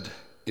said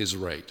is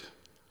right.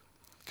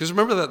 Because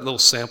remember that little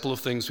sample of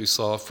things we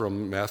saw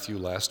from Matthew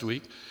last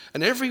week?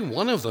 And every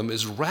one of them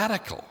is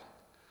radical.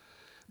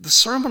 The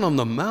Sermon on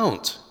the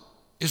Mount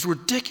is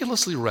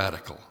ridiculously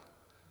radical.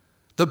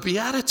 The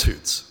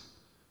Beatitudes.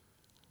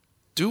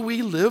 Do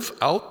we live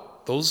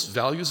out those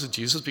values of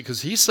Jesus?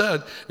 Because he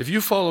said, if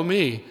you follow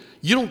me,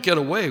 you don't get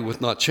away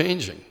with not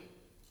changing.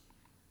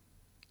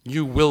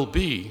 You will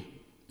be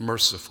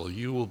merciful.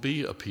 You will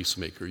be a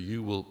peacemaker.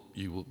 You will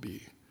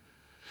be.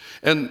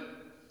 And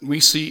we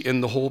see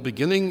in the whole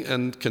beginning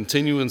and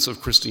continuance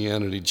of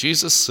Christianity,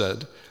 Jesus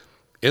said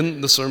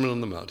in the Sermon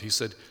on the Mount, he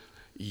said,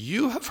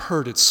 you have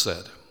heard it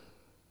said,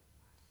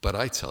 but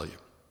I tell you.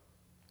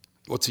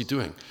 What's he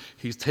doing?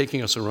 He's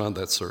taking us around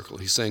that circle.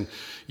 He's saying,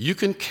 you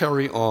can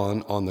carry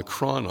on the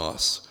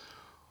chronos,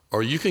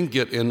 or you can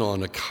get in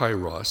on a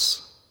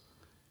kairos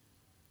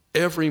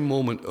every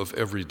moment of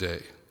every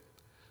day.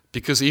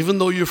 Because even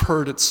though you've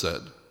heard it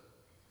said,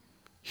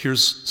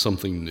 here's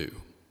something new.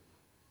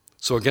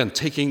 So again,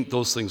 taking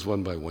those things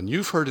one by one.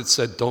 You've heard it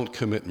said, don't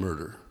commit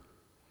murder.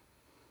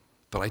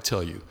 But I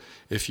tell you,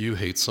 if you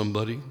hate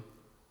somebody,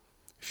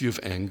 if you have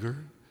anger,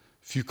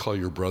 if you call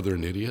your brother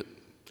an idiot,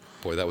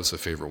 boy, that was a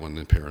favorite one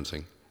in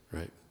parenting,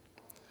 right?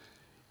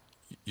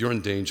 You're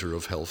in danger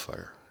of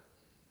hellfire.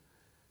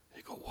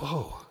 You go,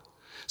 whoa.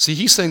 See,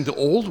 he's saying the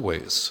old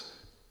ways.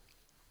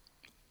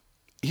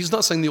 He's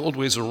not saying the old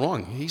ways are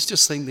wrong. He's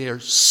just saying they are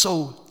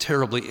so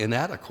terribly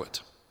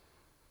inadequate.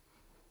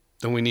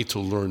 Then we need to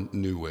learn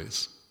new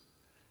ways.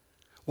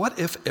 What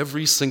if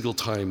every single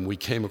time we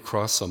came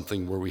across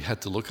something where we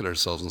had to look at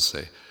ourselves and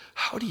say,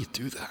 how do you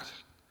do that?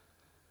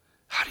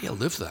 How do you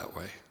live that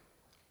way?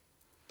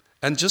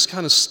 And just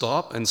kind of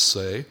stop and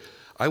say,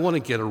 I want to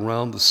get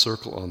around the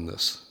circle on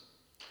this.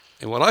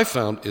 And what I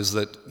found is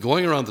that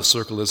going around the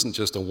circle isn't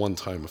just a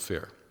one-time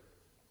affair.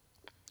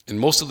 In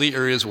most of the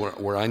areas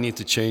where I need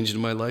to change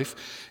in my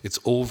life, it's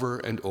over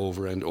and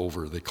over and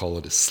over. They call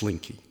it a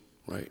slinky,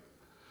 right?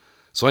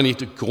 So I need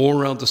to go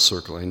around the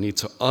circle. I need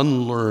to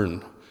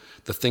unlearn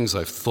the things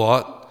I've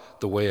thought,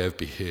 the way I've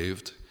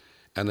behaved,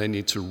 and I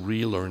need to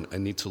relearn. I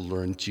need to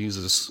learn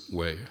Jesus'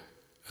 way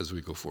as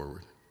we go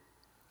forward.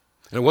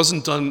 And it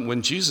wasn't done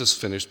when Jesus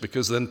finished,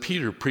 because then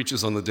Peter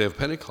preaches on the day of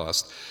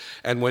Pentecost,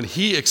 and when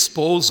he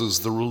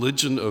exposes the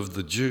religion of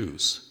the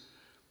Jews,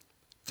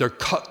 they're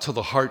cut to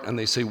the heart and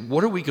they say,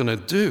 what are we going to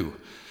do?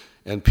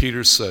 And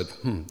Peter said,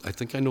 I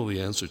think I know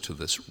the answer to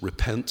this.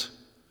 Repent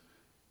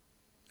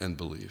and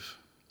believe.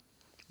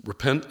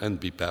 Repent and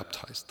be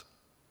baptized,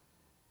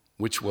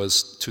 which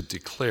was to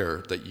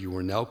declare that you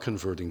are now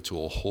converting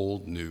to a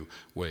whole new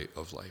way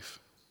of life.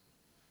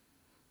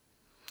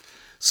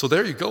 So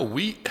there you go.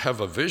 We have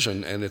a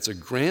vision, and it's a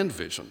grand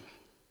vision.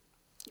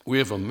 We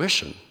have a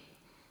mission.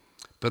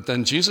 But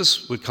then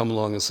Jesus would come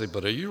along and say,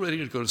 but are you ready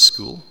to go to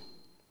school?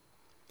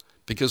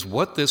 Because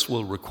what this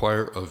will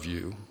require of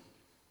you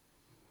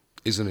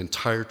is an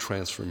entire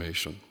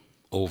transformation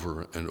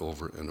over and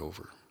over and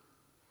over.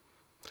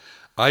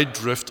 I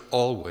drift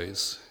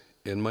always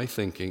in my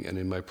thinking and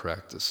in my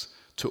practice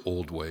to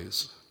old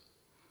ways.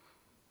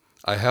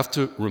 I have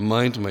to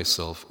remind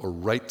myself or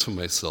write to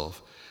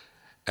myself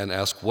and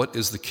ask, what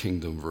is the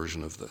kingdom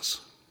version of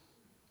this?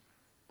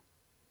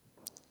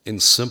 In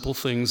simple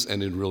things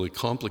and in really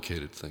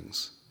complicated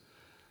things.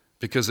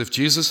 Because if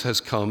Jesus has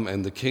come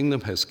and the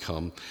kingdom has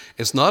come,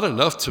 it's not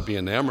enough to be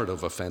enamored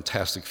of a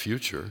fantastic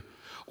future,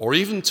 or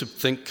even to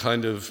think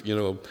kind of,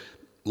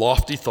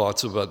 lofty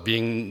thoughts about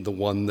being the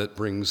one that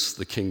brings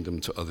the kingdom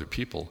to other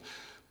people.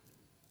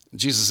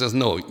 Jesus says,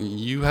 no,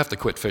 you have to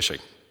quit fishing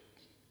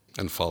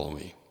and follow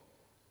me.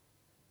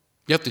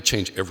 You have to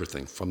change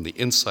everything from the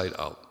inside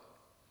out,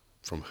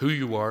 from who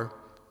you are,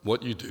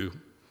 what you do,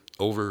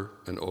 over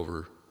and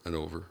over and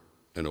over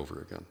and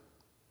over again.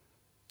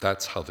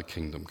 That's how the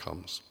kingdom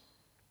comes.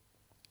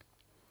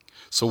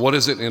 So what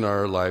is it in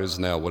our lives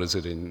now? What is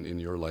it in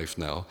your life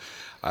now?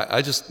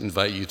 I just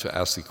invite you to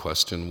ask the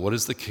question, what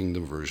is the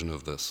kingdom version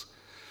of this?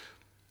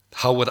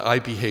 How would I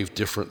behave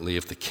differently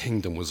if the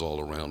kingdom was all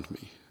around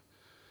me?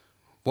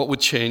 What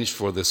would change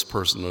for this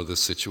person or this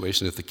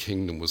situation if the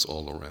kingdom was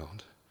all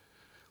around?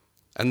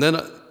 And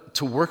then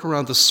to work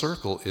around the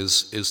circle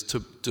is to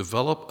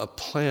develop a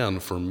plan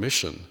for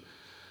mission.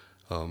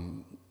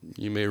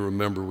 You may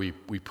remember we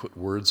put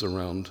words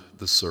around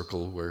the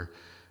circle where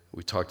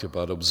we talked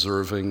about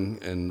observing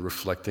and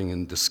reflecting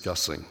and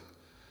discussing,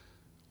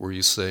 where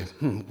you say,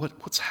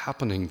 what's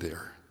happening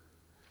there?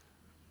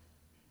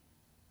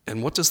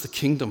 And what does the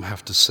kingdom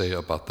have to say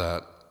about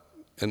that?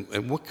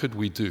 And what could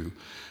we do?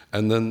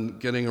 And then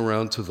getting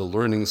around to the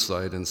learning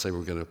side and say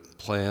we're going to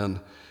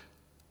plan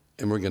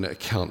and we're going to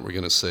account. We're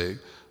going to say,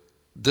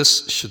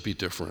 this should be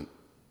different.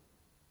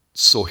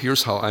 So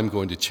here's how I'm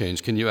going to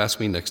change. Can you ask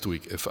me next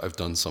week if I've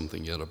done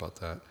something yet about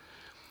that?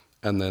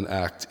 And then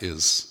act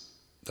is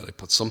that I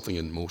put something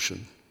in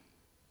motion.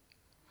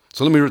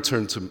 So let me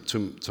return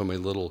to my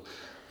little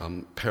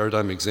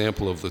paradigm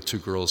example of the two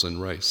girls in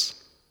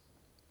rice.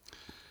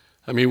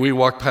 I mean, we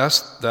walked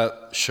past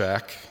that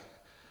shack,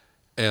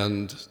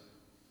 and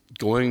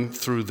going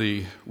through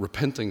the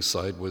repenting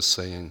side was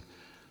saying,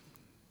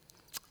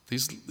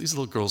 these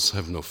little girls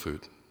have no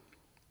food.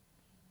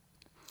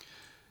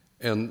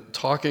 And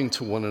talking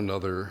to one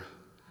another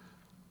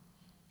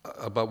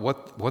about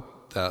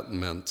what that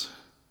meant.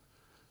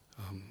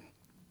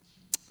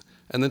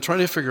 And then trying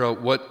to figure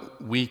out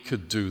what we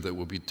could do that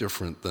would be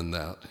different than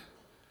that.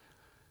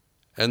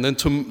 And then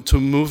to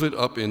move it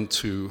up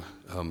into,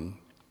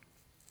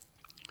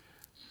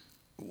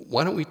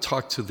 why don't we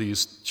talk to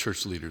these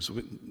church leaders?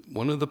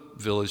 One of the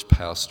village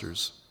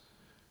pastors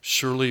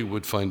surely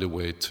would find a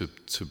way to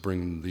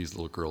bring these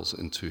little girls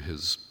into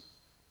his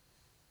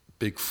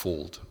big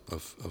fold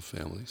of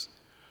families.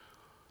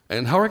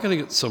 And how are we going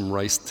to get some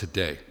rice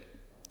today?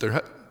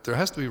 There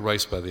has to be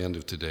rice by the end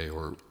of today,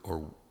 or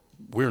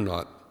we're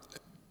not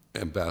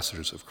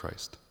ambassadors of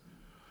Christ.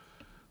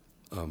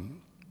 And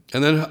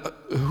then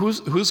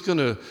who's going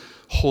to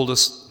hold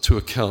us to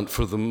account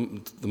for the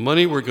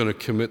money we're going to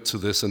commit to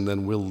this, and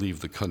then we'll leave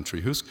the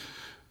country?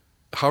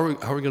 How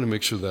are we going to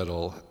make sure that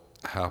all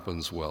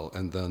happens well?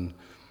 And then,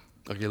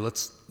 okay,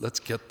 let's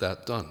get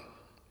that done.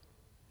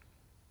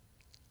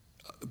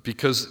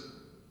 Because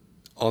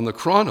on the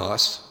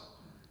Chronos,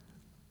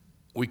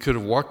 we could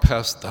have walked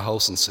past the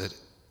house and said,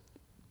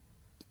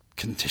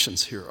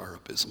 conditions here are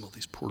abysmal,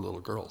 these poor little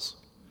girls.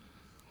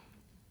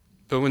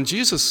 But when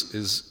Jesus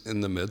is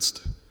in the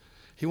midst,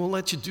 he won't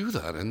let you do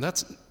that. And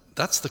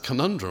that's the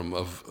conundrum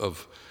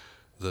of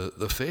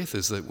the faith,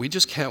 is that we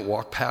just can't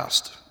walk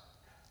past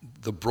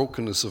the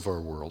brokenness of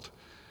our world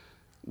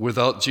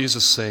without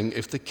Jesus saying,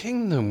 if the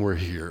kingdom were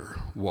here,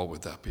 what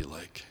would that be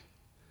like?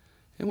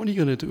 And what are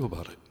you going to do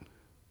about it?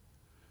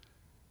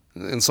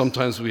 And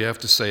sometimes we have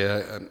to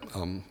say,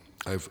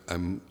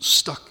 I'm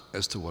stuck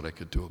as to what I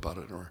could do about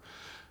it. Or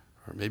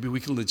maybe we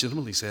can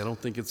legitimately say, I don't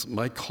think it's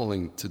my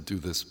calling to do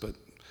this. But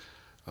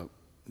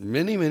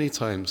many, many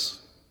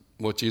times,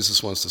 what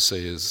Jesus wants to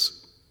say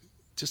is,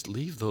 just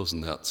leave those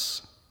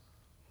nets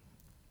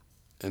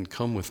and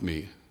come with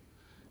me,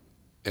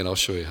 and I'll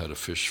show you how to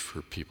fish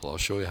for people. I'll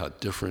show you how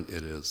different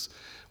it is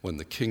when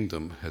the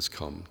kingdom has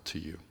come to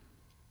you.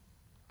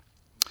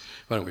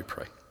 Why don't we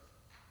pray?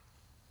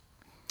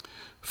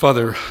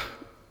 Father,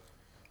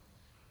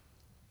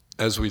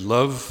 as we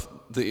love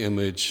the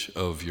image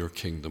of your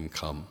kingdom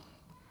come,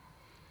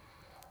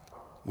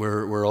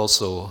 we're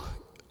also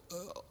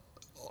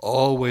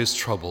always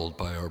troubled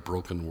by our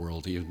broken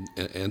world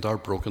and our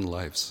broken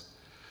lives.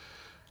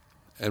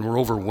 And we're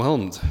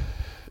overwhelmed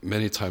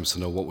many times to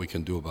know what we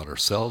can do about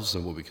ourselves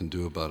and what we can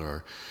do about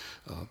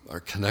our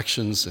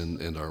connections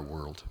and our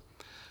world.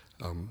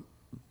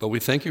 But we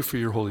thank you for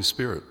your Holy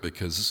Spirit,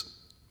 because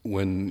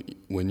when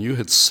you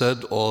had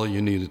said all you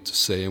needed to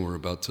say and were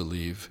about to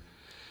leave,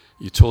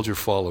 you told your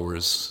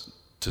followers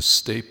to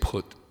stay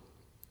put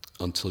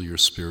until your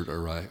Spirit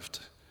arrived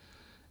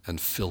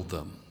and filled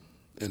them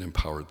and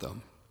empowered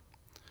them.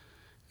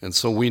 And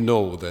so we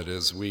know that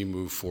as we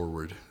move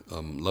forward,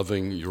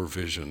 loving your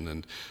vision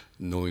and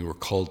knowing we're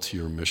called to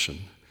your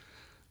mission,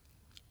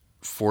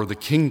 for the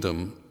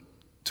kingdom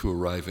to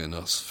arrive in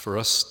us, for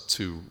us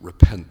to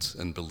repent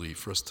and believe,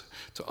 for us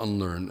to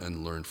unlearn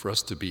and learn, for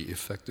us to be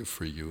effective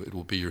for you, it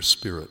will be your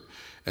Spirit,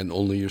 and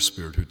only your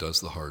Spirit, who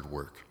does the hard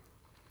work.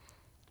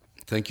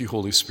 Thank you,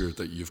 Holy Spirit,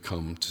 that you've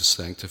come to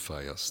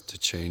sanctify us, to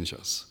change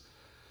us.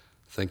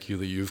 Thank you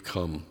that you've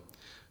come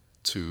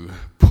to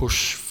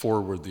push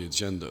forward the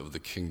agenda of the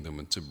kingdom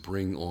and to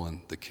bring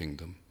on the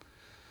kingdom.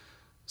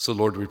 So,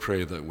 Lord, we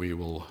pray that we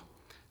will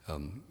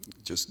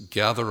just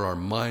gather our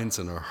minds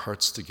and our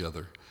hearts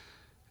together,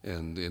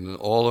 and in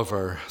all of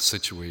our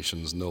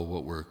situations know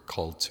what we're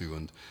called to.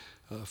 And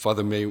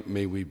Father, may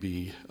we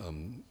be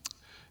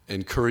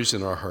encouraged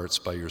in our hearts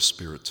by your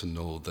Spirit to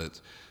know that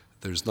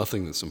there's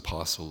nothing that's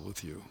impossible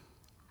with you.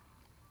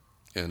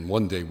 And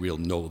one day we'll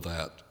know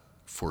that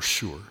for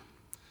sure.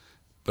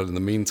 But in the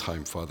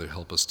meantime, Father,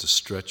 help us to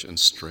stretch and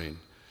strain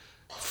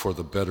for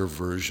the better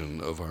version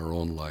of our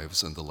own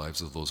lives and the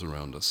lives of those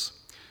around us.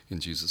 In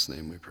Jesus'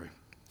 name we pray.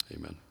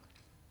 Amen.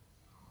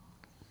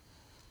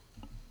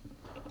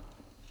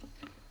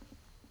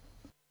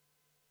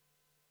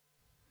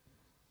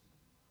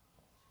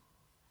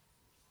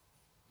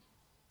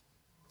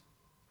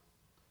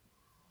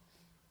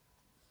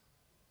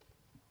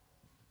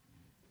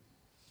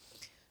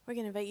 We're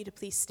going to invite you to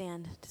please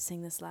stand to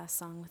sing this last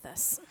song with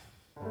us.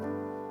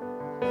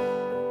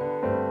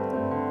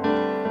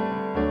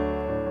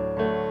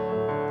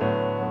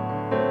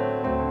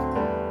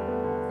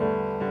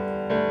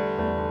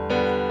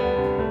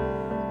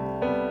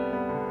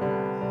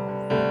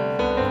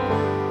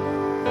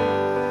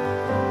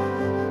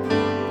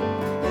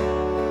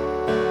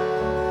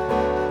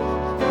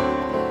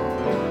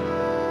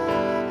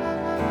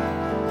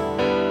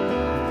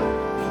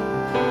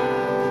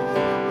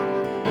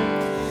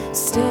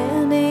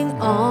 Standing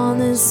on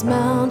this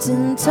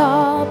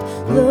mountaintop,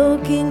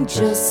 looking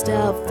just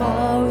how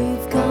far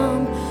we've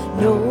come,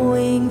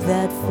 knowing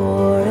that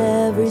for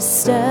every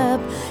step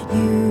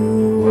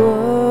you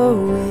were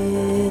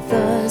with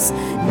us,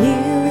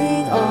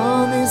 kneeling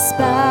on this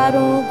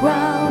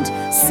battleground,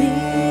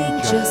 seeing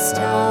just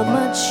how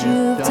much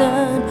you've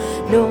done,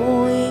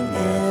 knowing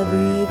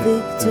every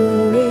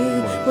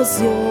victory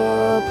was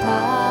your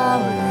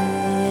power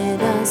in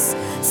us.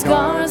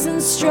 Scars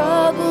and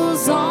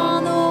struggles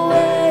on the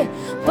way,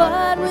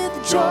 but with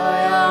joy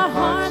our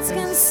hearts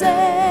can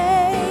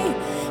say,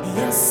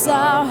 yes,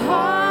 our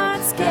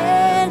hearts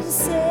can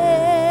say.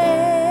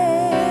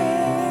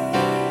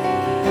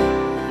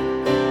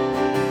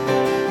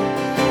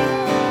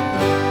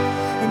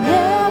 And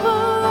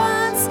never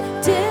once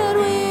did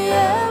we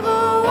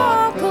ever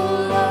walk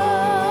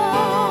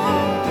alone,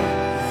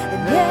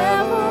 and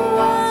never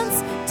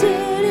once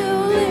did you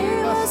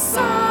leave us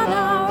on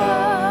our own.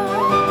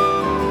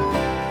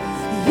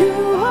 You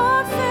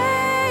are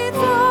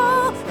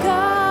faithful,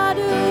 God,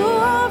 you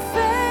are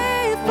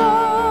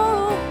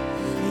faithful.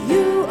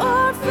 You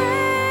are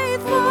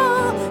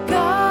faithful,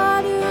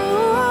 God, you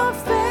are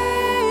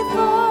faithful.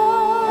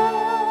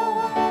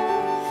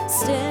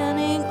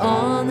 Standing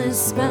on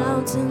this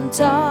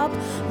mountaintop,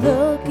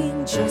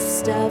 looking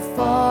just how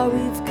far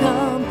we've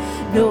come,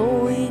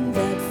 knowing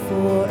that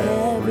for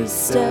every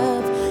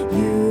step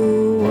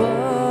you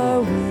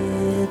were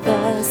with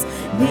us,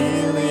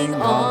 kneeling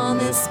on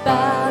this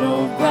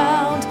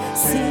battleground,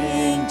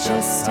 seeing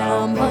just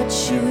how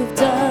much you've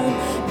done,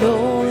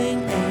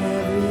 knowing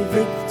every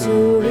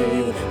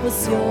victory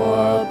was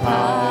your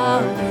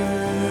power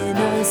in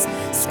us.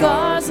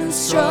 Scars and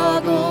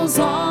struggles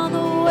on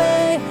the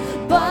way,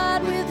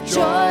 but with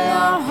joy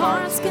our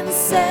hearts can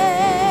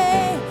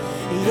say,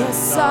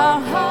 yes,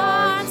 our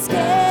hearts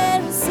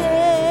can say.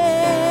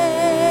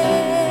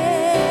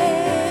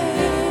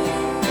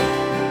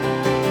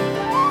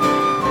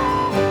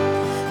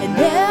 And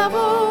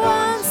never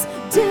once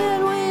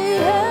did we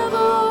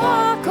ever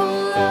walk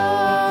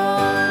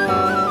alone.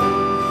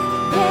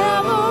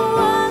 Never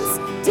once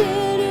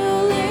did you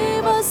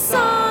leave us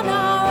on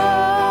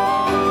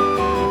our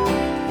own.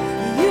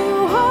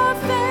 You are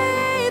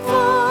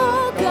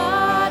faithful,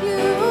 God,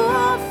 you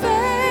are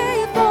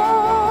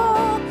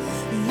faithful.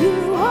 You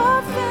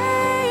are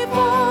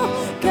faithful,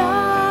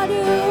 God,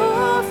 you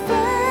are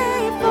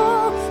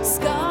faithful.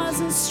 Scars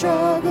and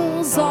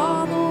struggles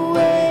on the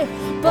way,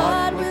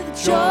 but with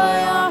joy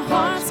our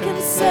hearts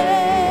can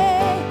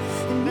say,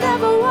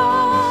 never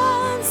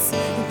once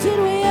did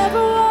we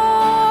ever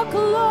walk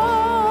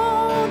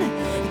alone,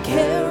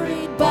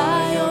 carried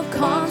by your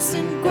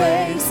constant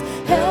grace,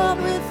 held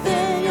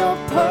within your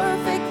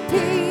perfect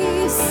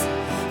peace.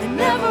 And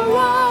never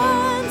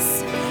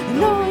once,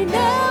 no, we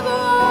never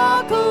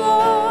walk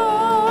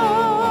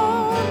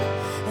alone.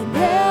 And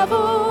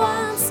never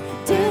once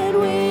did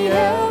we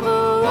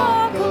ever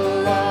walk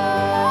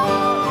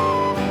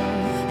alone.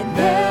 And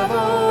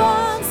never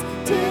once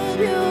did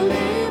you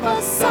leave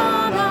us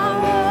on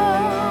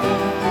our own.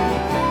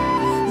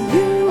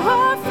 You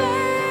are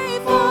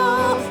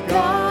faithful,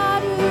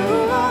 God,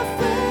 you are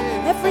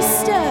faithful.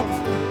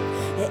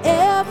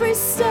 Every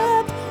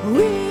step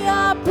we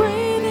are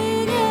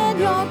breathing in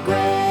your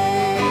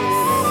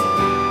grace,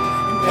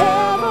 and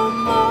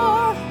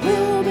evermore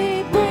we'll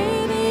be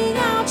breathing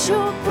out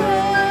your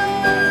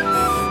praise.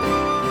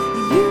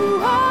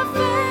 You are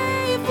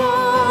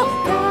faithful,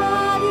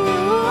 God, you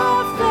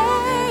are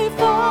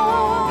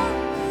faithful.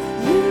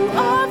 You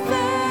are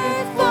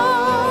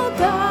faithful,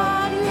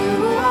 God, you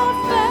are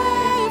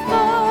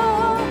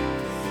faithful.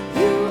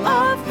 You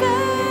are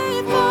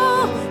faithful,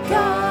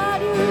 God,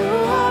 you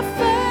are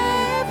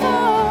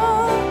faithful.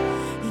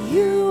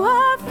 You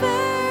are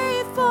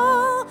faithful.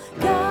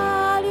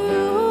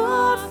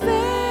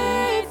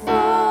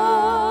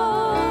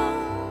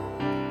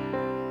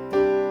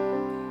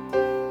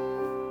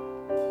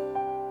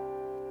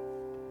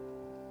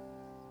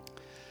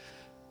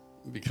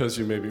 because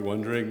you may be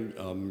wondering,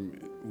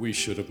 we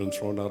should have been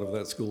thrown out of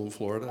that school in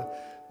Florida.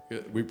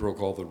 We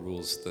broke all the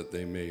rules that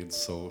they made,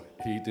 so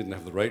he didn't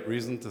have the right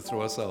reason to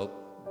throw us out,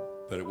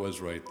 but it was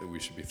right that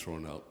we should be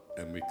thrown out.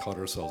 And we caught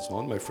ourselves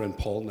on. My friend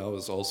Paul now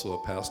is also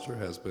a pastor,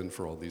 has been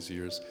for all these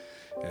years.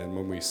 And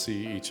when we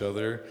see each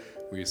other,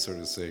 we sort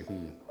of say,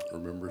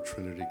 remember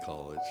Trinity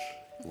College,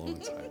 a long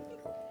time ago.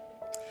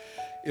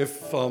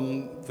 If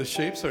the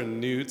shapes are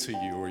new to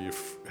you or you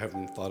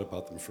haven't thought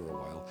about them for a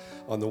while,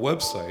 on the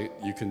website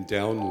you can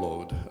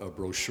download a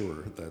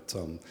brochure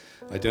that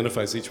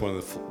identifies each one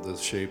of the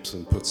shapes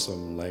and puts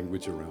some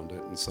language around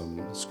it and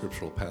some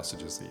scriptural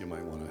passages that you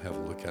might want to have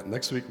a look at.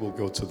 Next week we'll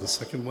go to the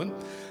second one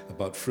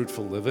about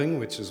fruitful living,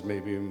 which is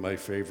maybe my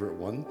favorite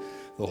one.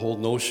 The whole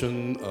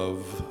notion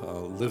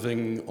of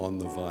living on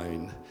the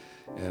vine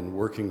and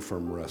working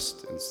from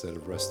rest instead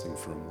of resting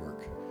from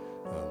work.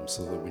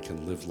 So that we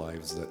can live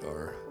lives that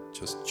are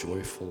just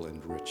joyful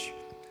and rich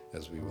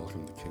as we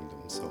welcome the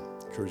kingdom. So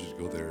I encourage you to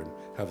go there and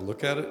have a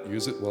look at it,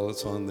 use it while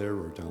it's on there,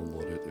 or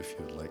download it if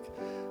you'd like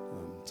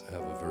to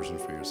have a version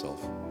for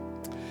yourself.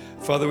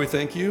 Father, we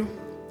thank you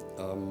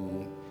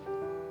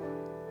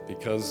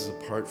because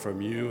apart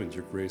from you and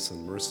your grace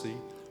and mercy,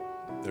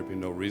 there'd be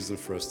no reason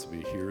for us to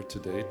be here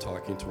today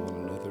talking to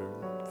one another,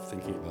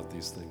 thinking about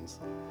these things.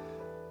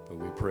 But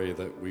we pray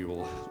that we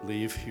will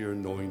leave here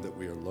knowing that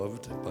we are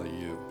loved by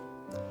you,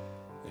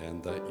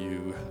 and that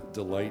you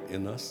delight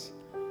in us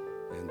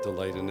and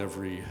delight in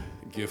every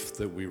gift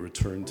that we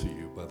return to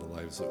you by the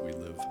lives that we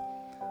live,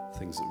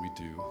 things that we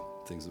do,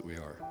 things that we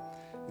are.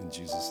 In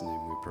Jesus'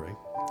 name we pray.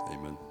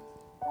 Amen.